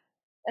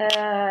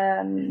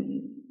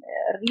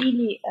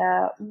really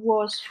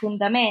was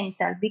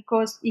fundamental,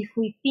 because if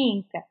we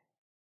think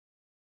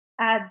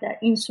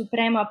in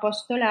Supremo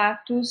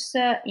Apostolatus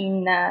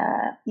in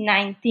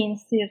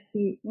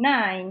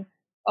 1939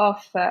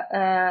 of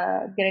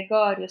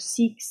Gregorius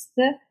VI,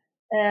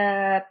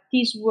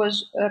 this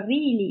was a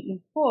really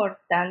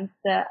important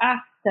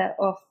act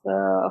of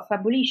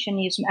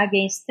abolitionism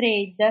against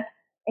trade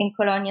and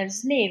colonial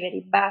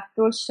slavery. But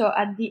also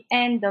at the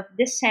end of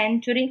the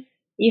century,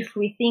 if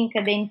we think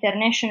of the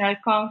International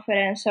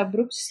Conference of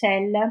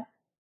Bruxelles,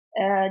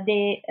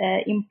 the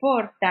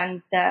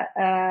important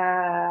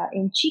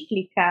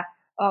encyclica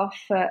of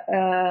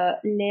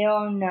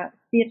Leon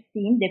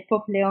XIII, the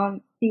Pope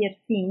Leon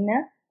XIII,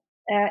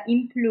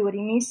 in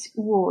Plurimis,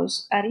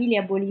 was a really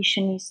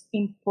abolitionist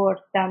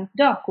important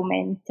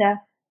document.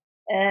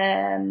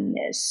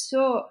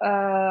 So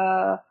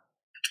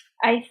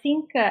I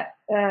think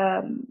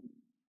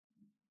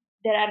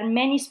there are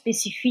many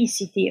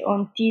specificity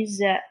on this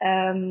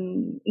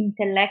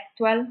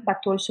intellectual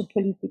but also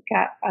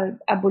political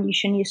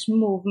abolitionist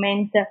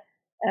movement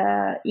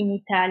in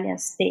Italian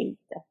state.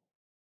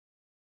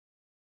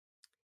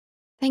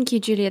 Thank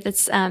you, Giulia.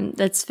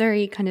 That's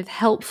very kind of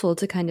helpful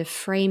to kind of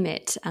frame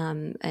it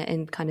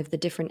and kind of the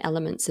different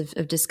elements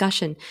of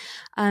discussion.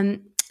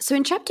 So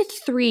in chapter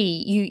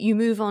 3, you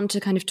move on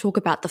to kind of talk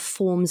about the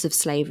forms of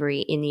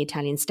slavery in the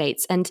Italian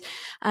states. And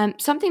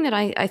something that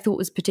I thought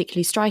was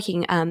particularly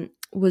striking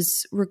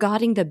was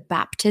regarding the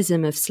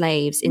baptism of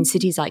slaves in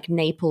cities like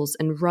Naples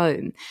and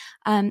Rome.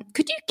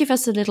 Could you give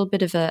us a little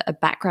bit of a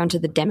background to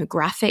the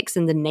demographics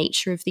and the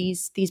nature of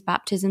these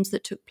baptisms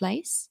that took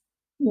place?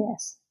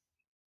 Yes.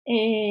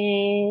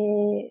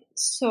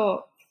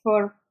 So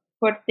for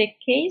the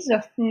case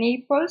of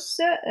Naples,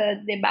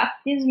 the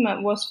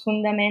baptism was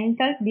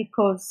fundamental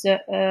because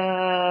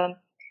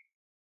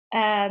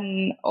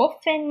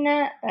often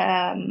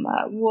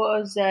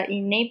was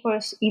in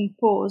Naples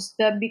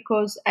imposed,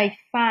 because I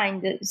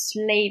find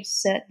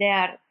slaves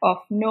there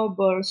of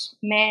nobles,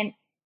 men,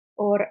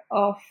 or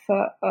of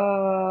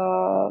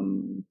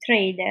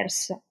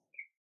traders.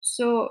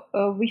 So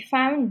we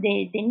found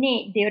the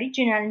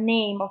original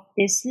name of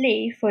the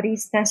slave. For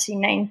instance,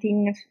 in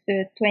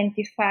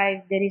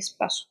 1925, there is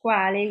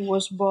Pasquale. He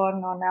was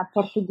born on a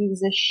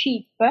Portuguese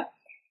ship,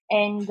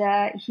 and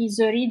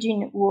his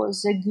origin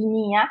was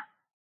Guinea.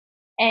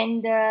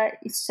 And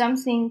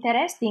something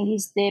interesting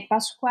is the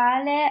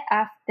Pasquale,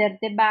 after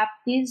the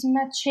baptism,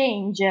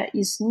 changed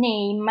his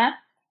name,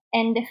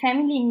 and the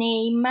family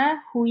name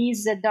who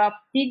is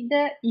adopted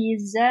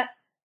is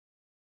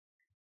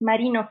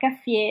Marino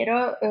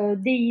Caffiero. There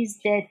is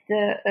that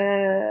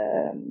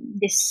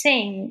the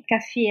same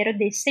Caffiero,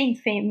 the same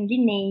family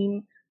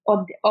name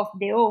of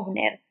the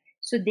owner.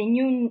 So the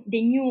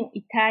new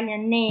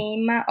Italian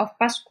name of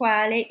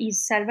Pasquale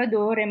is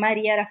Salvatore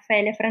Maria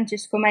Raffaele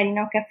Francesco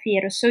Marino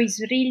Caffiero. So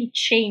he's really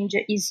changed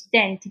his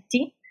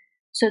identity.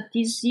 So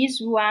this is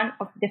one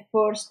of the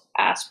first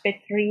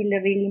aspects, really,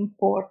 really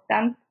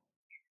important.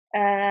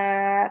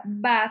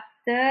 But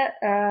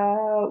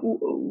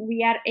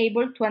we are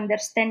able to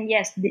understand,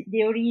 yes,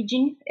 the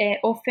origin.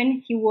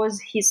 Often he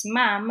was his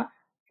mom.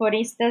 For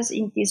instance,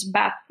 in this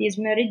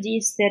baptism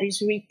register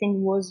is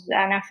written was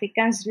an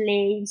African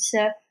slave.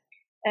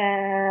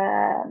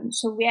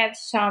 So we have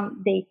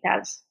some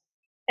details.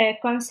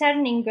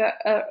 Concerning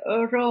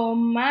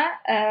Rome,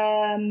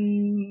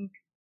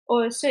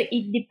 also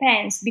it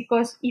depends,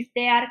 because if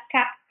they are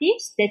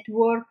captives that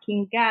work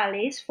in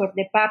galleys for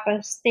the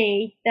Papal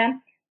State,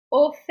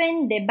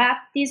 often the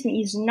baptism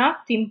is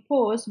not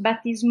imposed,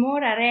 but is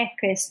more a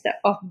request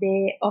of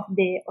the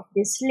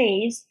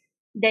slaves,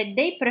 that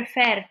they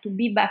prefer to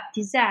be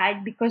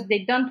baptized because they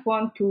don't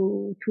want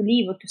to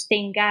live or to stay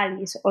in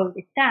galleys all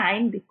the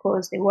time,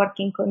 because the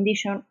working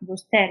condition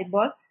was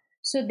terrible.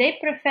 So they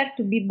prefer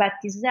to be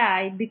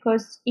baptized,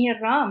 because in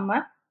Rome,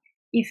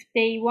 if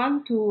they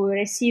want to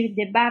receive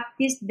the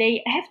baptism,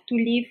 they have to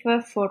live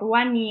for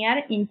 1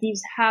 year in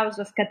this house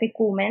of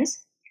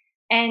catechumens.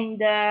 And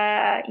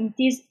in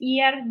this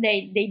year,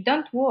 they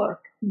don't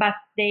work, but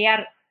they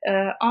are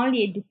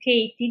only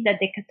educated at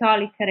the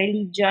Catholic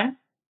religion.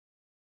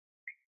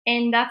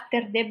 And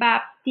after the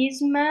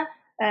baptism,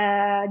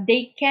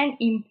 they can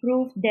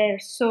improve their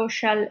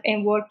social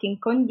and working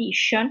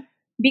condition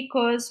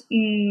because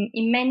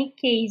in many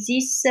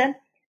cases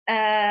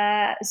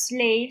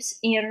slaves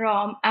in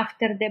Rome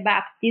after the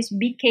baptism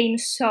became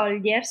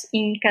soldiers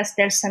in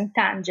Castel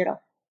Sant'Angelo.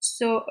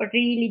 So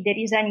really there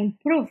is an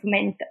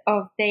improvement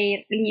of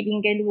their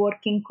living and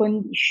working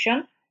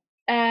condition.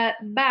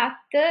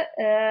 But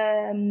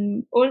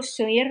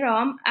also in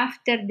Rome,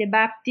 after the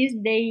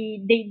baptism,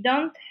 they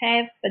don't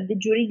have the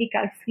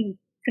juridical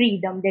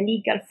freedom, the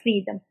legal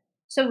freedom.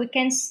 So we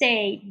can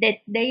say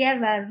that they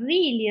have a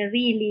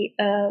really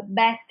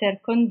better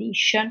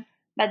condition,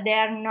 but they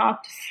are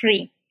not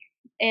free.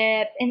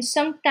 And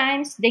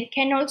sometimes they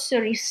can also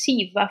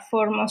receive a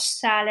form of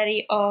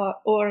salary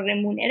or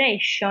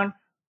remuneration.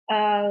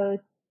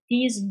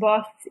 This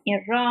both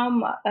in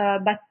Rome,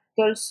 but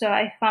also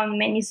I found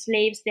many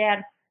slaves they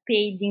are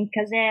paid in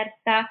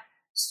Caserta.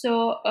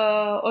 So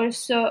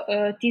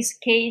also these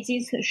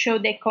cases show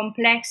the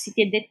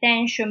complexity and the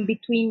tension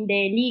between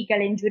the legal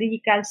and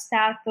juridical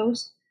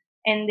status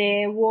and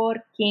the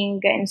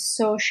working and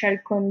social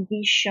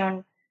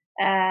condition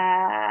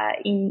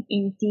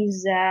in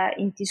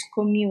this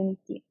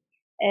community.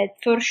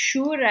 For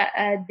sure,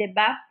 the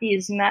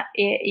baptism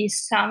is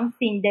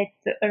something that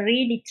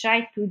really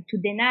try to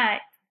deny,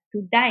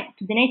 to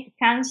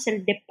cancel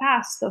the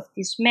past of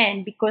these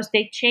men because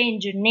they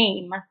change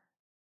name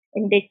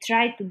and they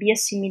try to be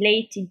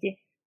assimilated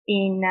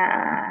in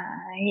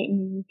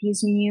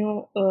this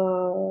new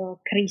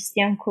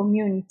Christian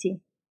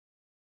community.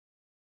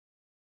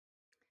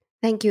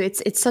 Thank you.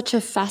 It's such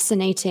a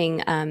fascinating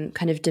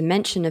kind of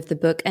dimension of the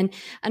book, and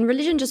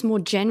religion just more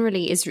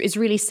generally is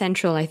really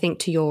central, I think,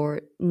 to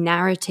your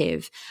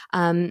narrative.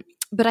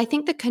 But I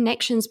think the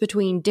connections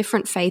between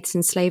different faiths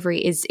and slavery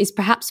is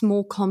perhaps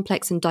more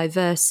complex and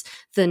diverse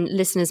than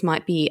listeners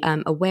might be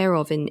aware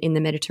of in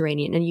the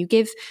Mediterranean. And you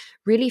give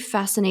really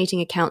fascinating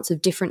accounts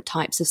of different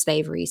types of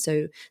slavery.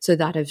 So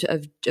that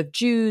of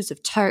Jews,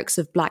 of Turks,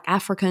 of Black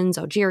Africans,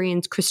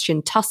 Algerians,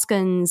 Christian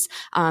Tuscans,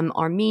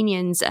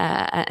 Armenians,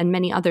 and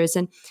many others.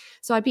 And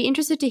so I'd be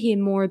interested to hear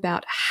more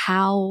about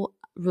how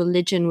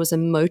religion was a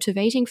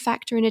motivating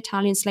factor in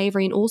Italian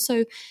slavery, and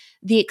also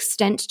the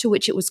extent to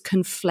which it was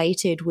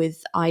conflated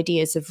with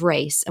ideas of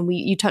race. And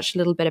you touched a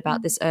little bit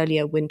about this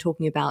earlier when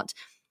talking about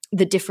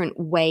the different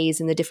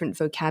ways and the different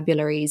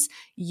vocabularies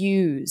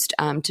used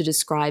to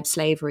describe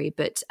slavery.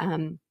 But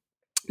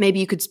maybe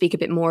you could speak a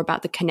bit more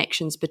about the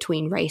connections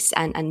between race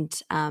and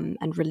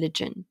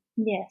religion.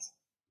 Yes.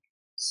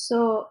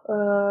 So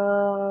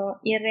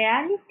in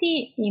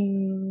reality,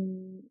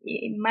 in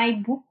my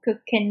book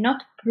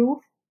cannot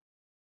prove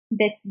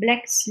that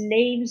black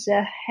slaves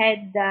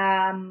had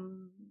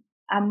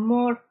a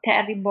more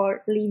terrible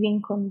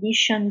living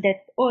condition than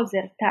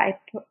other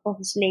type of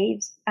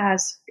slaves,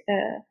 as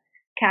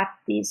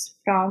captives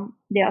from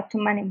the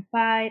Ottoman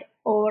Empire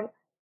or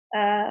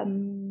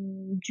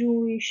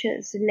Jewish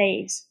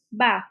slaves.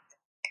 But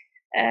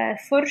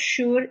for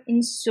sure,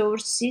 in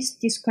sources,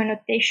 this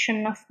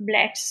connotation of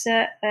blacks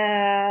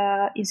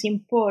is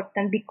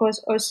important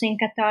because also in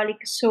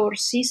Catholic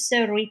sources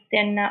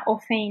written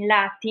often in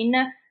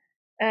Latin,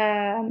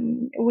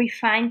 we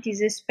find this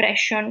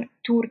expression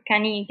turca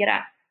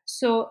nigra.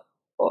 So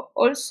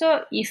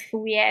also if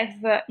we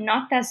have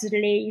not a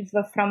slave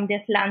from the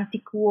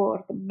Atlantic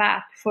world,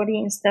 but for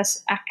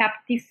instance a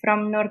captive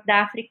from North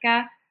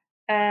Africa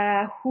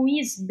who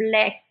is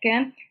black,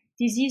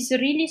 this is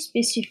really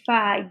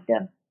specified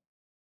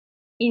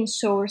in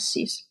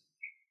sources.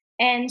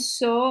 And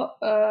so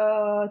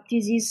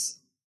this is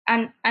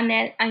an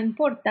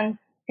important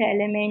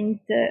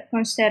element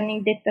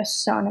concerning the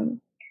taxonomy.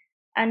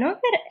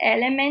 Another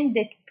element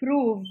that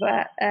proves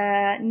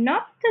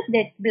not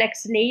that black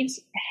slaves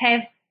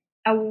have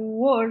a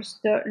worse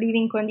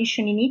living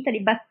condition in Italy,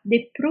 but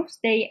that proves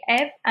they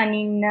have an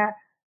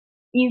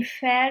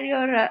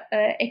inferior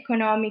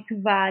economic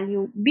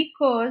value,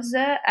 because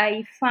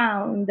I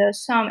found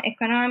some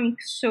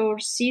economic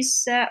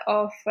sources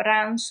of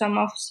ransom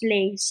of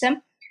slaves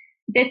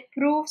that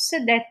proves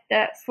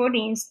that, for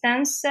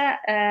instance,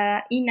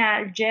 in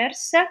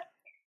Algiers,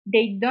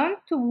 they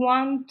don't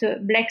want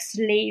black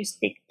slaves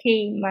that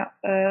came,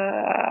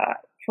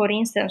 for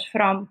instance,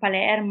 from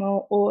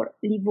Palermo or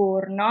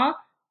Livorno,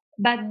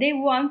 but they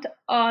want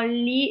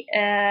only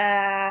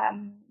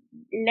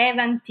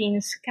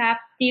Levantine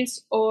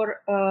captives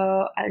or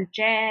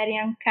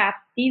Algerian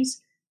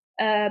captives,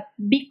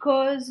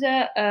 because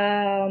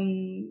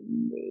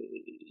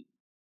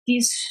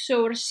these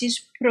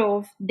sources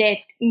prove that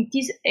in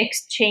this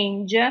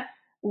exchange,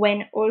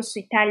 when also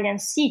Italian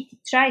city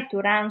tried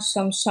to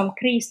ransom some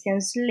Christian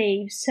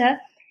slaves,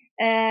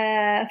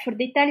 for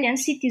the Italian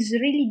city is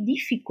really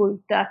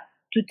difficult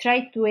to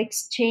try to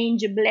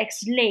exchange black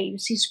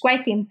slaves. It's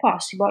quite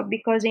impossible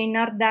because in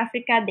North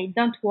Africa they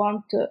don't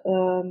want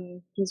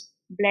these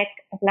black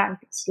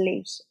Atlantic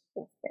slaves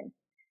often.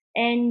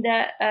 And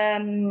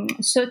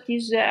so it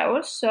is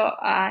also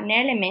an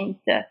element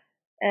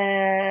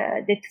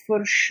that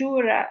for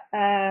sure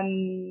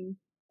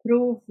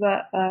prove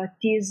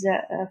this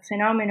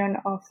phenomenon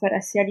of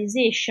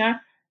racialization,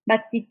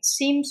 but it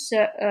seems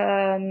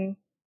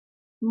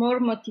more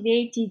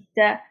motivated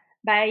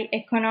by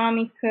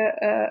economic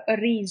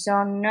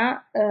reason,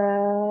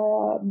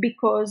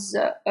 because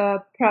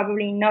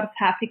probably in North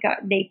Africa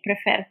they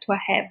prefer to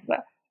have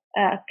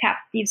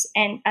captives,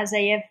 and as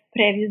I have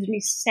previously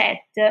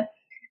said,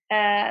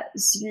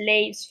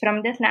 slaves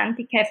from the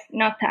Atlantic have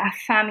not a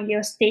family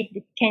or state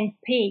that can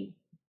pay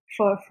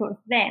for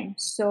them.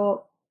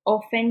 So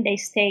often they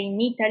stay in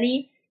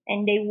Italy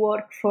and they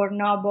work for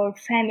noble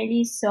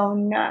families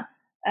in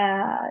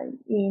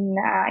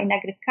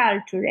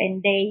agriculture,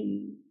 and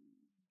they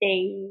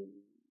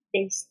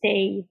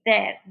stay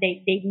there.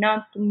 They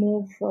not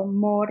move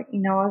more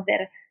in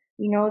other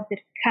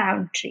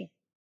country.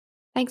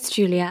 Thanks,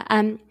 Giulia.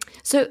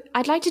 So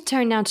I'd like to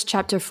turn now to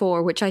chapter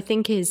 4, which I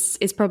think is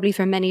probably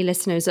for many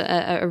listeners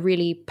a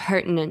really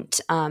pertinent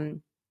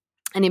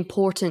an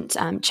important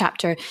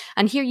chapter.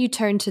 And here you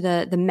turn to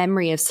the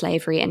memory of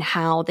slavery and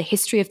how the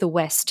history of the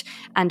West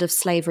and of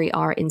slavery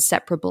are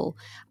inseparable.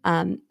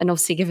 And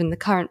obviously, given the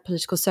current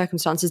political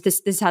circumstances,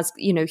 this has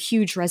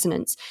huge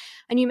resonance.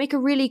 And you make a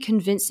really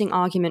convincing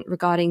argument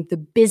regarding the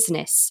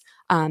business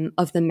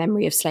of the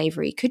memory of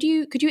slavery. Could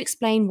you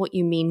explain what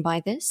you mean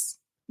by this?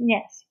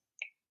 Yes.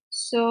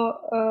 So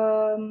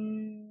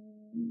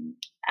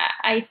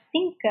I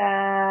think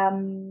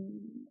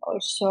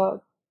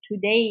also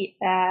today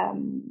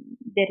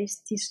there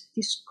is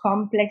this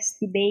complex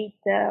debate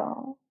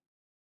on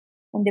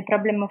the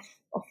problem of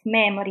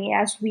memory.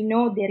 As we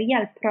know, the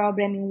real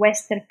problem in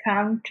Western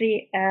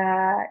country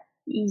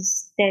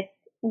is that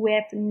we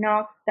have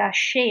not a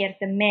shared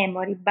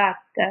memory,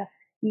 but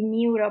in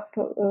Europe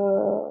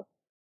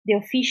the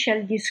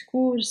official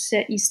discourse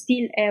is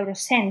still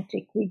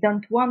Eurocentric. We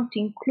don't want to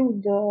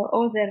include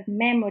other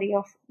memory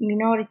of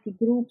minority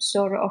groups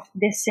or of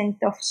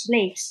descent of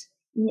slaves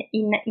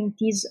in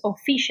this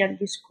official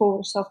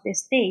discourse of the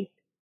state.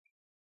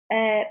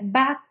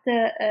 But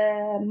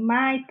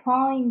my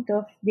point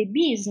of the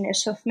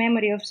business of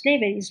memory of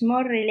slavery is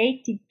more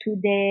related to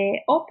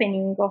the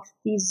opening of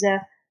this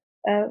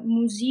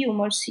museum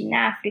also in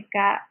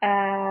Africa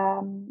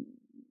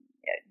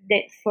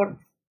that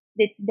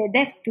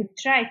have to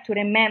try to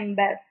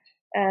remember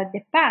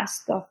the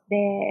past of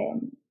the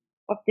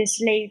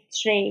slave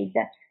trade.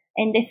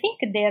 And I think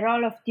the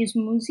role of this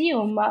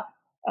museum,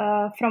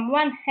 from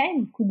one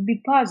hand, could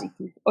be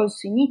positive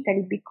also in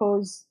Italy,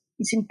 because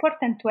it's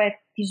important to have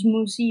this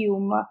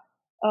museum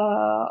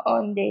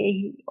on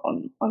the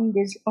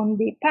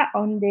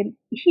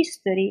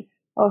history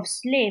of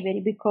slavery,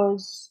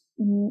 because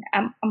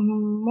a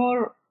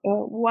more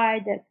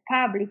wider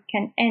public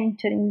can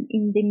enter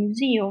in the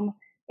museum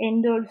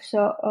and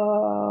also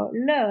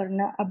learn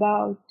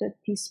about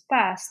this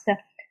past.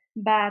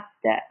 But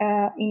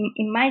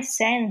in my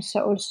sense,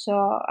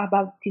 also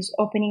about this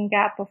opening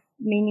up of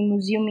many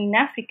museums in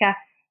Africa,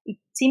 it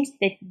seems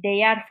that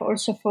they are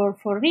also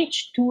for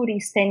rich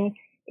tourists, and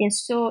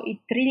so it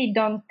really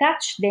don't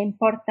touch the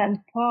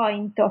important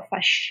point of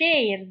a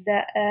shared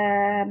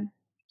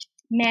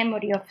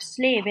memory of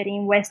slavery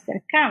in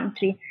Western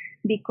country,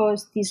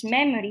 because this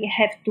memory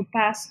have to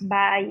pass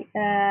by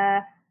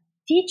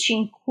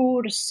teaching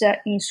course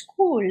in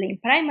school, in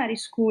primary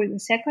school, in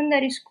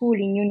secondary school,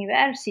 in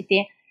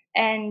university.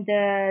 And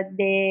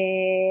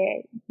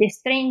the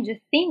strange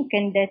thing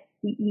and that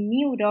in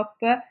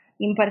Europe,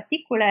 in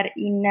particular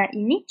in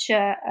each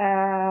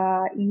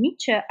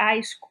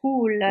high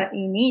school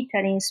in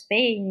Italy, in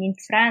Spain, in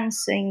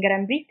France, in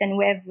Great Britain,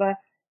 we have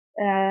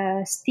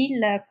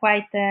still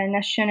quite a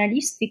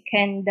nationalistic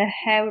and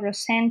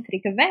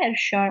Eurocentric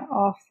version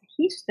of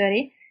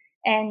history.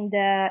 And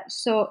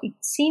so it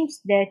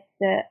seems that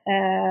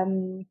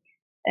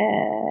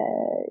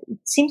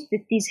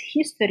this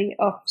history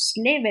of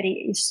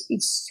slavery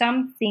is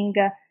something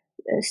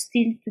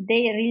still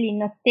today really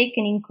not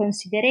taken in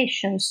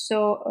consideration.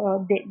 So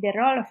the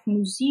role of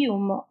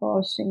museum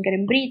also in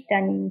Great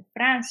Britain, in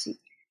France,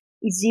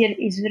 is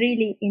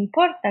really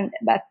important.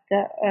 But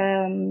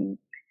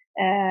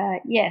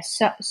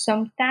yes,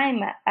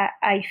 sometimes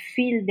I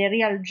feel the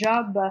real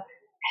job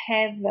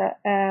have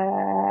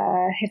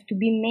to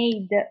be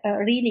made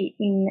really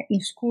in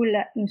school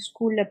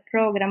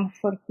program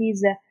for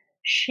this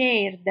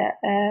shared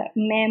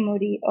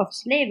memory of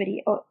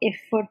slavery, or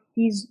for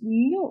this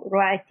new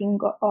writing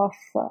of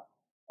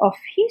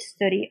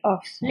history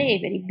of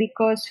slavery.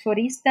 Because, for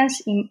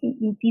instance,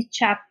 in this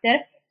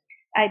chapter,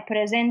 I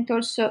present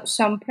also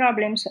some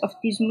problems of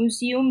this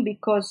museum,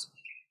 because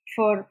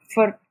for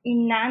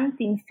in Nantes,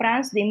 in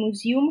France, the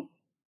museum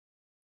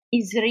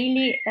is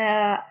really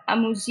a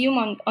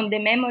museum on the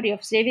memory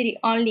of slavery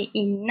only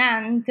in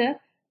Nantes,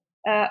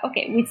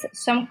 with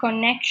some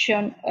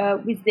connection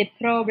with the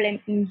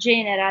problem in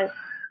general,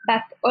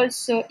 but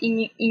also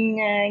in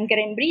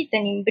Great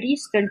Britain, in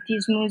Bristol,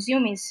 this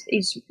museum is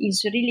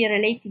really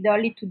related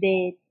only to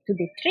the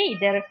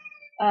trader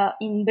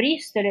in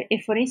Bristol.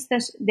 For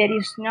instance, there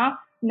is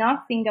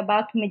nothing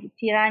about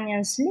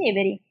Mediterranean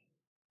slavery.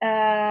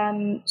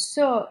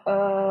 So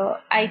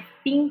I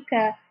think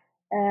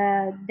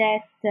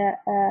that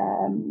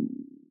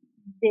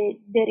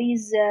there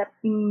is a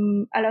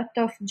lot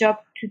of job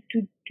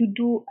to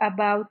do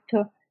about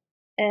the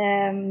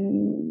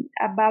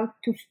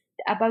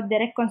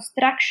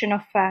reconstruction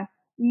of a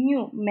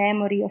new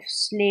memory of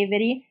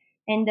slavery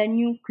and a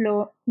new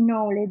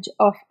knowledge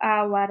of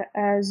our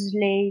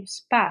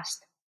slaves'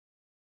 past.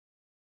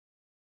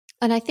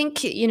 And I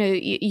think,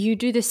 you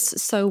do this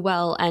so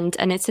well, and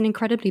it's an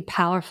incredibly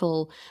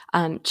powerful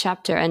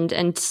chapter. And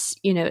as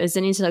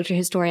an intellectual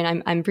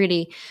historian, I'm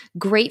really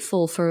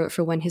grateful for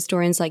when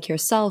historians like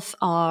yourself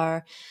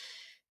are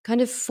kind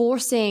of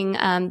forcing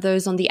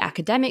those on the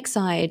academic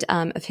side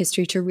of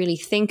history to really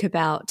think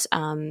about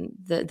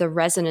the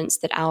resonance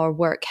that our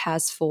work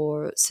has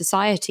for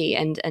society,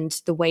 and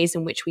the ways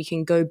in which we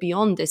can go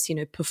beyond this,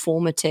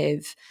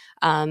 performative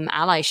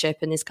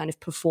allyship and this kind of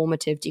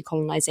performative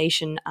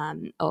decolonization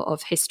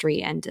of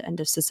history and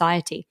of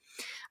society.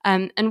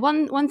 And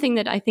one thing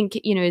that I think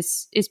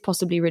is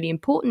possibly really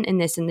important in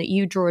this, and that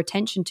you draw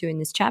attention to in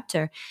this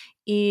chapter,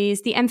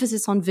 is the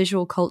emphasis on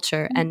visual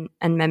culture and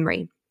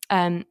memory.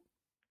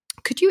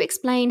 Could you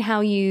explain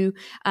how the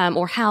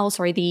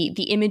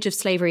image of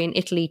slavery in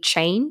Italy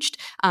changed,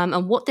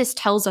 and what this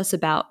tells us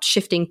about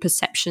shifting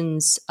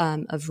perceptions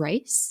of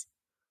race?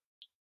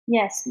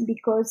 Yes,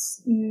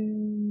 because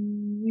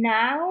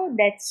now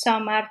that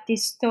some art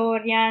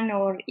historian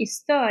or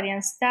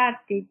historians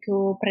started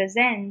to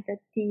present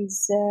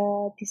this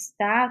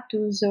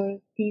status or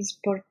this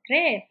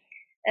portrait,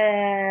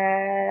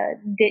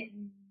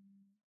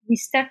 we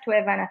start to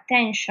have an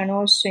attention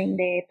also in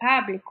the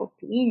public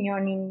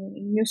opinion,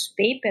 in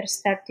newspapers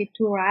started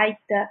to write,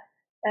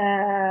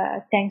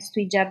 thanks to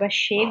Ijab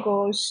Ashego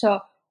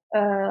also,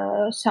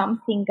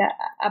 something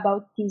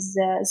about this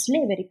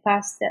slavery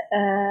past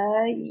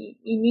in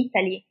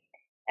Italy.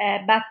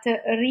 But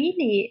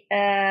really,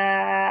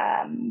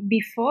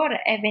 before,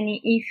 even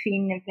if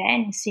in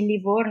Venice, in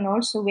Livorno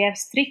also, we have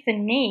street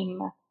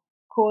name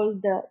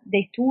called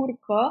De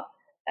Turco,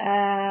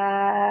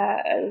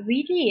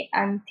 really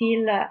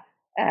until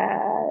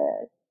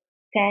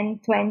 10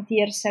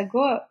 years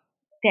ago,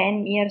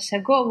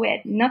 we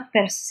had no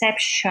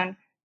perception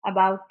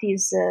about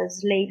this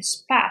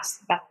slaves'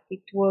 past, but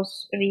it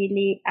was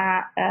really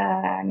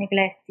a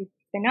neglected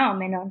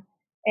phenomenon.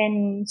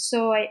 And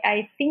so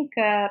I think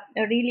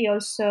really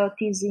also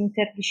this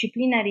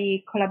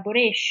interdisciplinary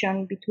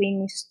collaboration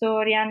between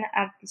historian,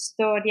 art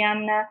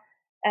historian,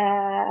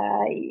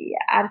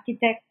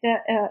 architect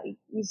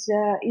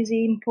is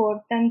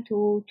important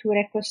to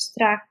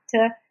reconstruct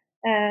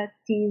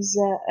this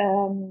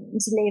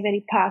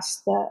slavery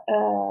past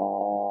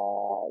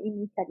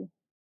in Italy.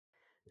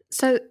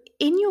 So,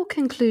 in your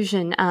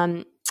conclusion,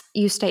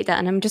 you state that,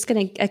 and I'm just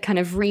going to kind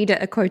of read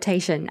a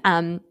quotation.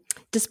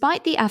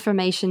 Despite the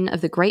affirmation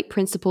of the great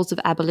principles of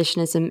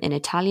abolitionism in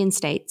Italian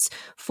states,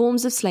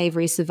 forms of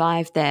slavery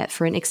survived there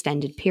for an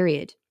extended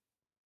period.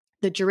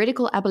 The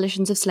juridical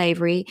abolitions of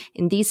slavery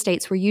in these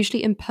states were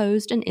usually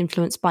imposed and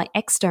influenced by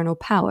external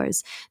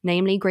powers,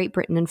 namely Great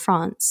Britain and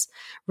France.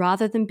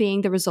 Rather than being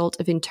the result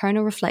of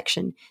internal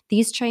reflection,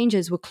 these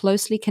changes were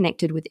closely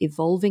connected with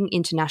evolving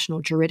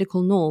international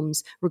juridical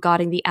norms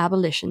regarding the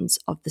abolitions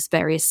of the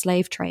various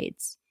slave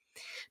trades.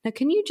 Now,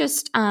 can you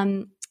just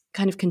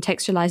kind of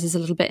contextualize this a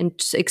little bit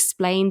and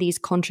explain these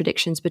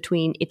contradictions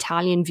between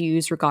Italian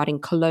views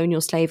regarding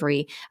colonial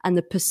slavery and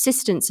the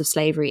persistence of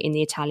slavery in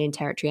the Italian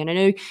territory? And I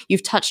know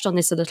you've touched on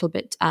this a little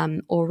bit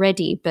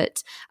already,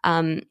 but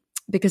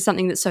because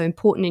something that's so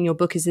important in your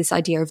book is this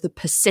idea of the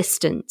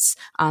persistence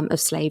of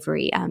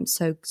slavery.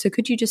 So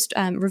could you just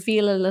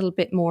reveal a little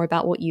bit more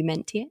about what you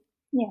meant here?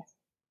 Yes.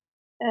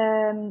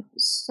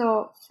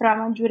 So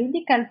from a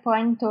juridical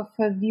point of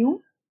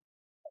view,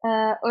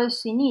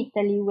 also in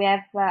Italy, we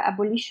have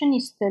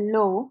abolitionist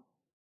law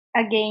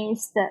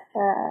against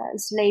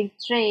slave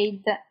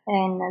trade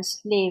and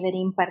slavery,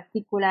 in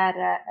particular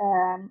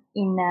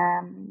in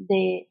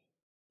the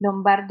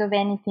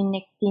Lombardo-Veneto in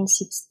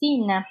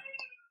 1816,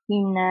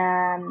 in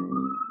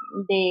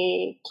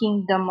the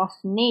Kingdom of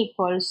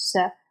Naples,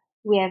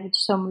 we have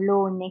some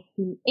law in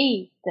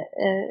 1808,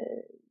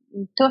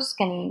 in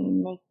Tuscany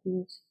in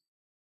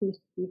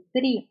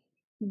 1853.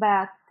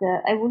 But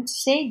I would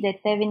say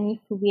that even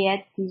if we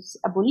had this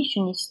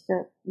abolitionist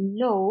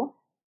law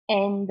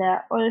and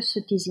also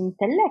this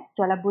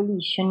intellectual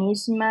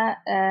abolitionism,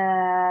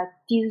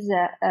 these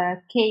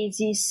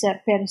cases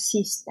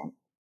persistent.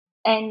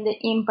 And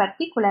in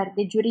particular,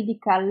 the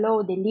juridical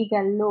law, the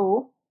legal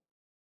law,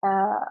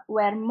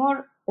 were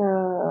more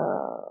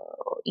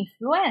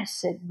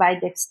influenced by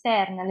the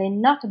external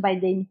and not by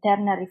the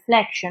internal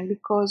reflection,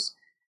 because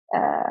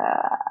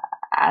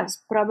as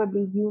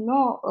probably you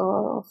know,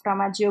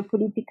 from a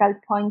geopolitical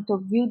point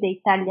of view, the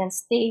Italian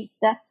state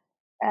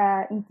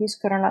in this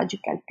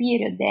chronological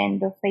period, the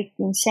end of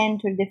 18th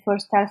century, the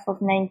first half of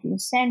 19th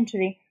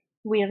century,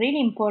 were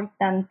really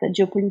important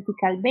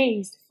geopolitical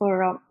base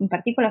for, in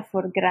particular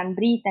for Great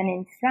Britain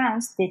and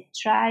France, that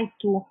tried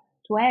to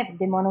have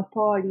the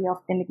monopoly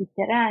of the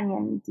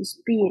Mediterranean in this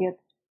period.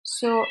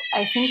 So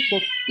I think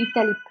that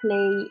Italy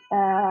play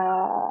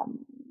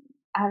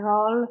a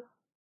role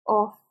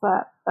of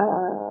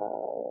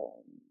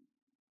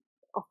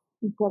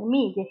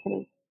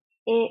intermediately.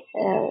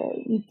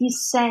 In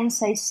this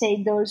sense, I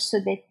said also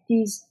that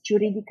these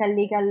juridical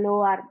legal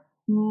law are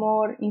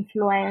more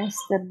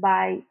influenced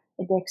by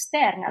the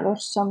external or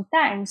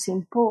sometimes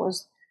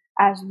imposed,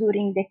 as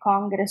during the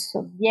Congress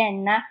of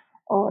Vienna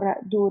or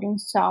during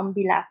some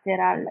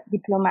bilateral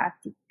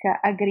diplomatic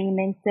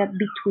agreement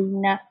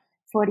between,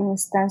 for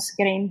instance,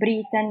 Great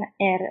Britain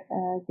and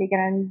the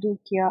Grand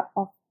Duchy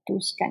of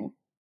Tuscany.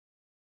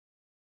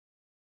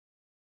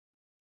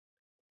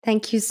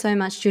 Thank you so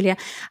much, Giulia.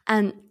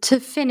 And to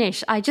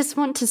finish, I just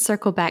want to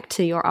circle back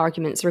to your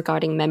arguments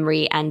regarding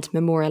memory and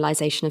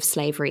memorialization of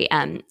slavery.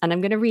 And I'm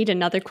going to read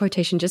another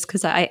quotation just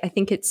because I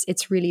think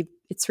it's really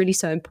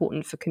so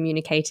important for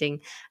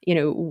communicating,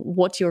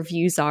 what your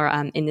views are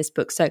in this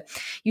book. So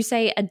you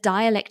say a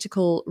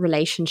dialectical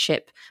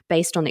relationship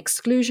based on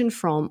exclusion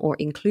from or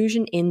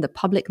inclusion in the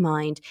public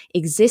mind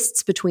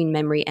exists between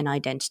memory and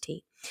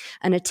identity.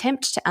 An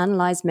attempt to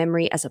analyze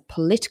memory as a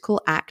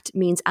political act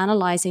means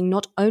analyzing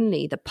not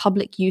only the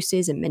public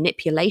uses and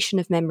manipulation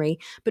of memory,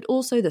 but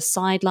also the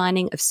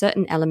sidelining of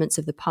certain elements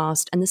of the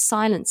past and the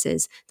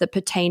silences that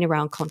pertain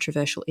around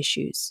controversial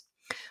issues.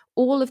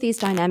 All of these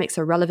dynamics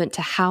are relevant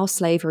to how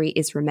slavery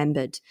is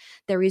remembered.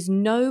 There is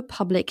no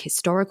public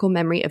historical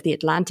memory of the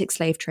Atlantic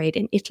slave trade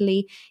in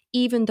Italy,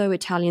 even though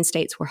Italian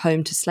states were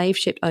home to slave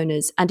ship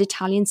owners and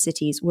Italian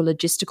cities were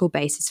logistical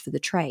bases for the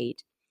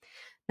trade.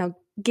 Now,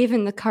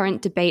 given the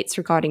current debates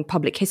regarding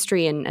public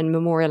history and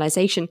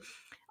memorialization,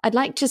 I'd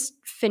like to just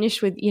finish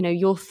with,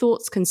 your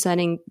thoughts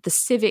concerning the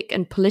civic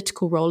and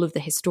political role of the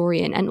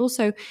historian, and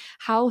also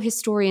how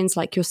historians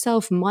like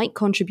yourself might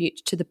contribute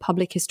to the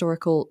public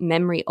historical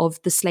memory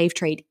of the slave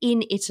trade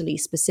in Italy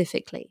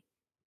specifically.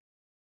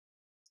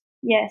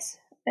 Yes,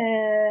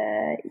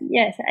 I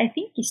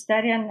think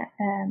historians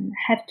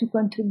have to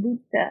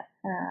contribute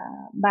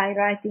by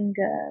writing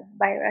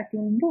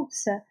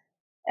books.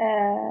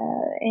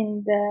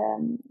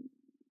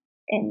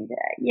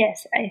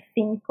 Yes, I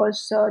think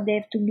also they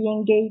have to be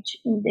engaged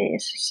in the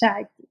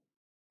society.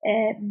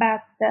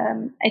 But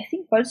I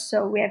think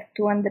also we have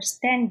to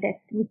understand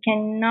that we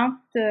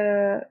cannot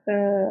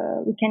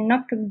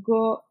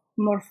go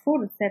more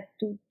further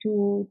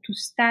to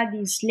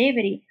study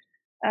slavery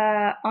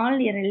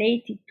only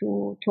related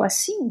to a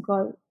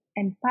single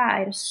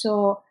empire.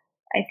 So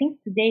I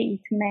think today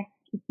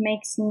it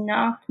makes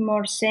not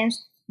more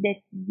sense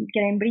that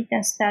Great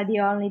Britain study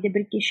only the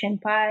British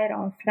Empire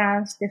or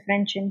France, the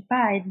French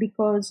Empire,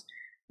 because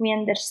we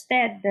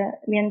understand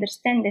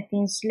that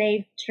in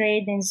slave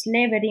trade and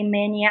slavery,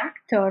 many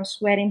actors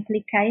were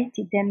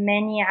implicated and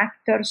many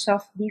actors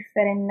of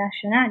different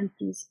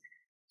nationalities.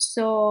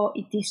 So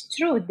it is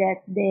true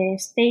that the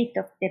state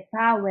of the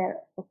power,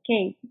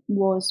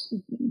 was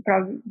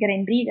probably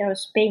Great Britain or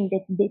Spain,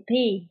 that they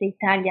paid the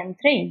Italian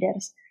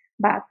traders,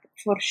 but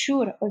for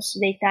sure also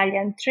the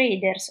Italian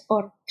traders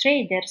or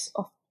traders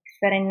of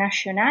different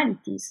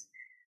nationalities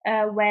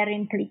were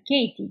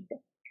implicated.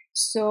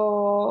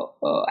 So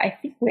I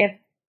think we have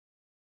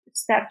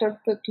started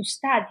to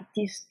study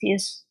these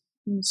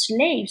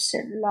slaves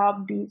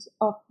lobbies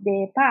of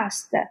the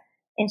past,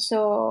 and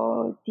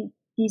so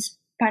this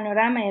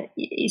panorama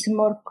is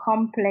more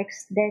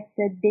complex than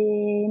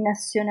the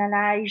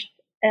nationalized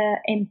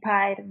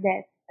empire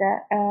that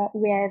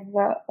we have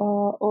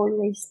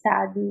always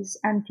studied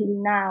until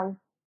now.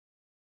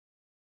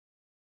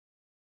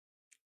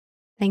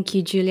 Thank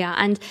you, Giulia.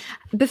 And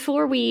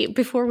before we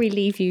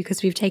leave you,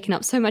 because we've taken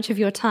up so much of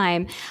your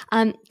time,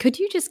 could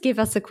you just give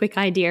us a quick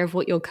idea of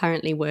what you're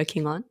currently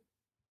working on?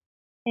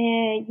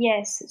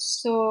 Yes.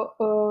 So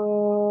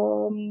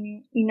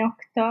in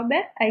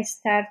October, I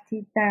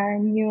started a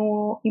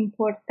new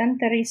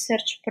important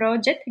research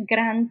project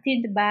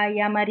granted by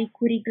a Marie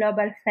Curie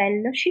Global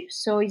Fellowship.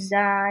 So it's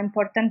an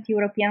important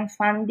European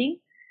funding,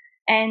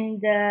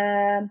 and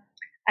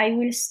I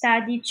will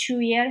study 2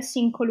 years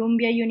in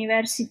Columbia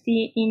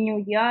University in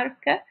New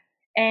York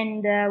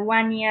and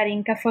 1 year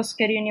in Ca'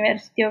 Foscari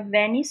University of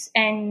Venice.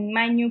 And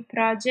my new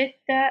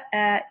project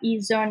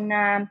is on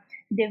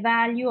the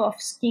value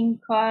of skin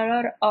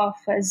color of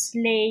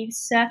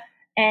slaves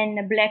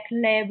and black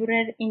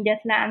laborers in the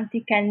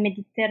Atlantic and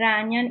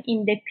Mediterranean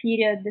in the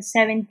period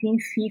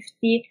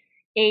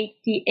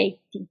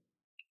 1750-1880.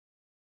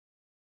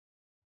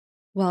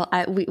 Well,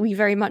 we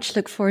very much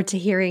look forward to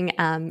hearing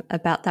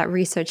about that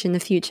research in the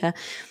future.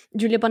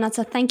 Giulia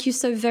Bonazza, thank you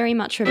so very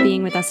much for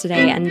being with us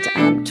today and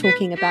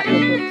talking about your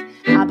book,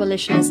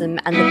 Abolitionism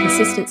and the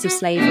Persistence of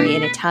Slavery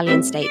in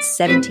Italian States,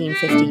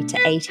 1750 to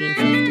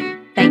 1850.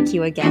 Thank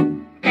you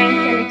again. Thank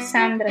you,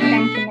 Alexandra.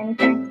 Thank you many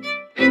times.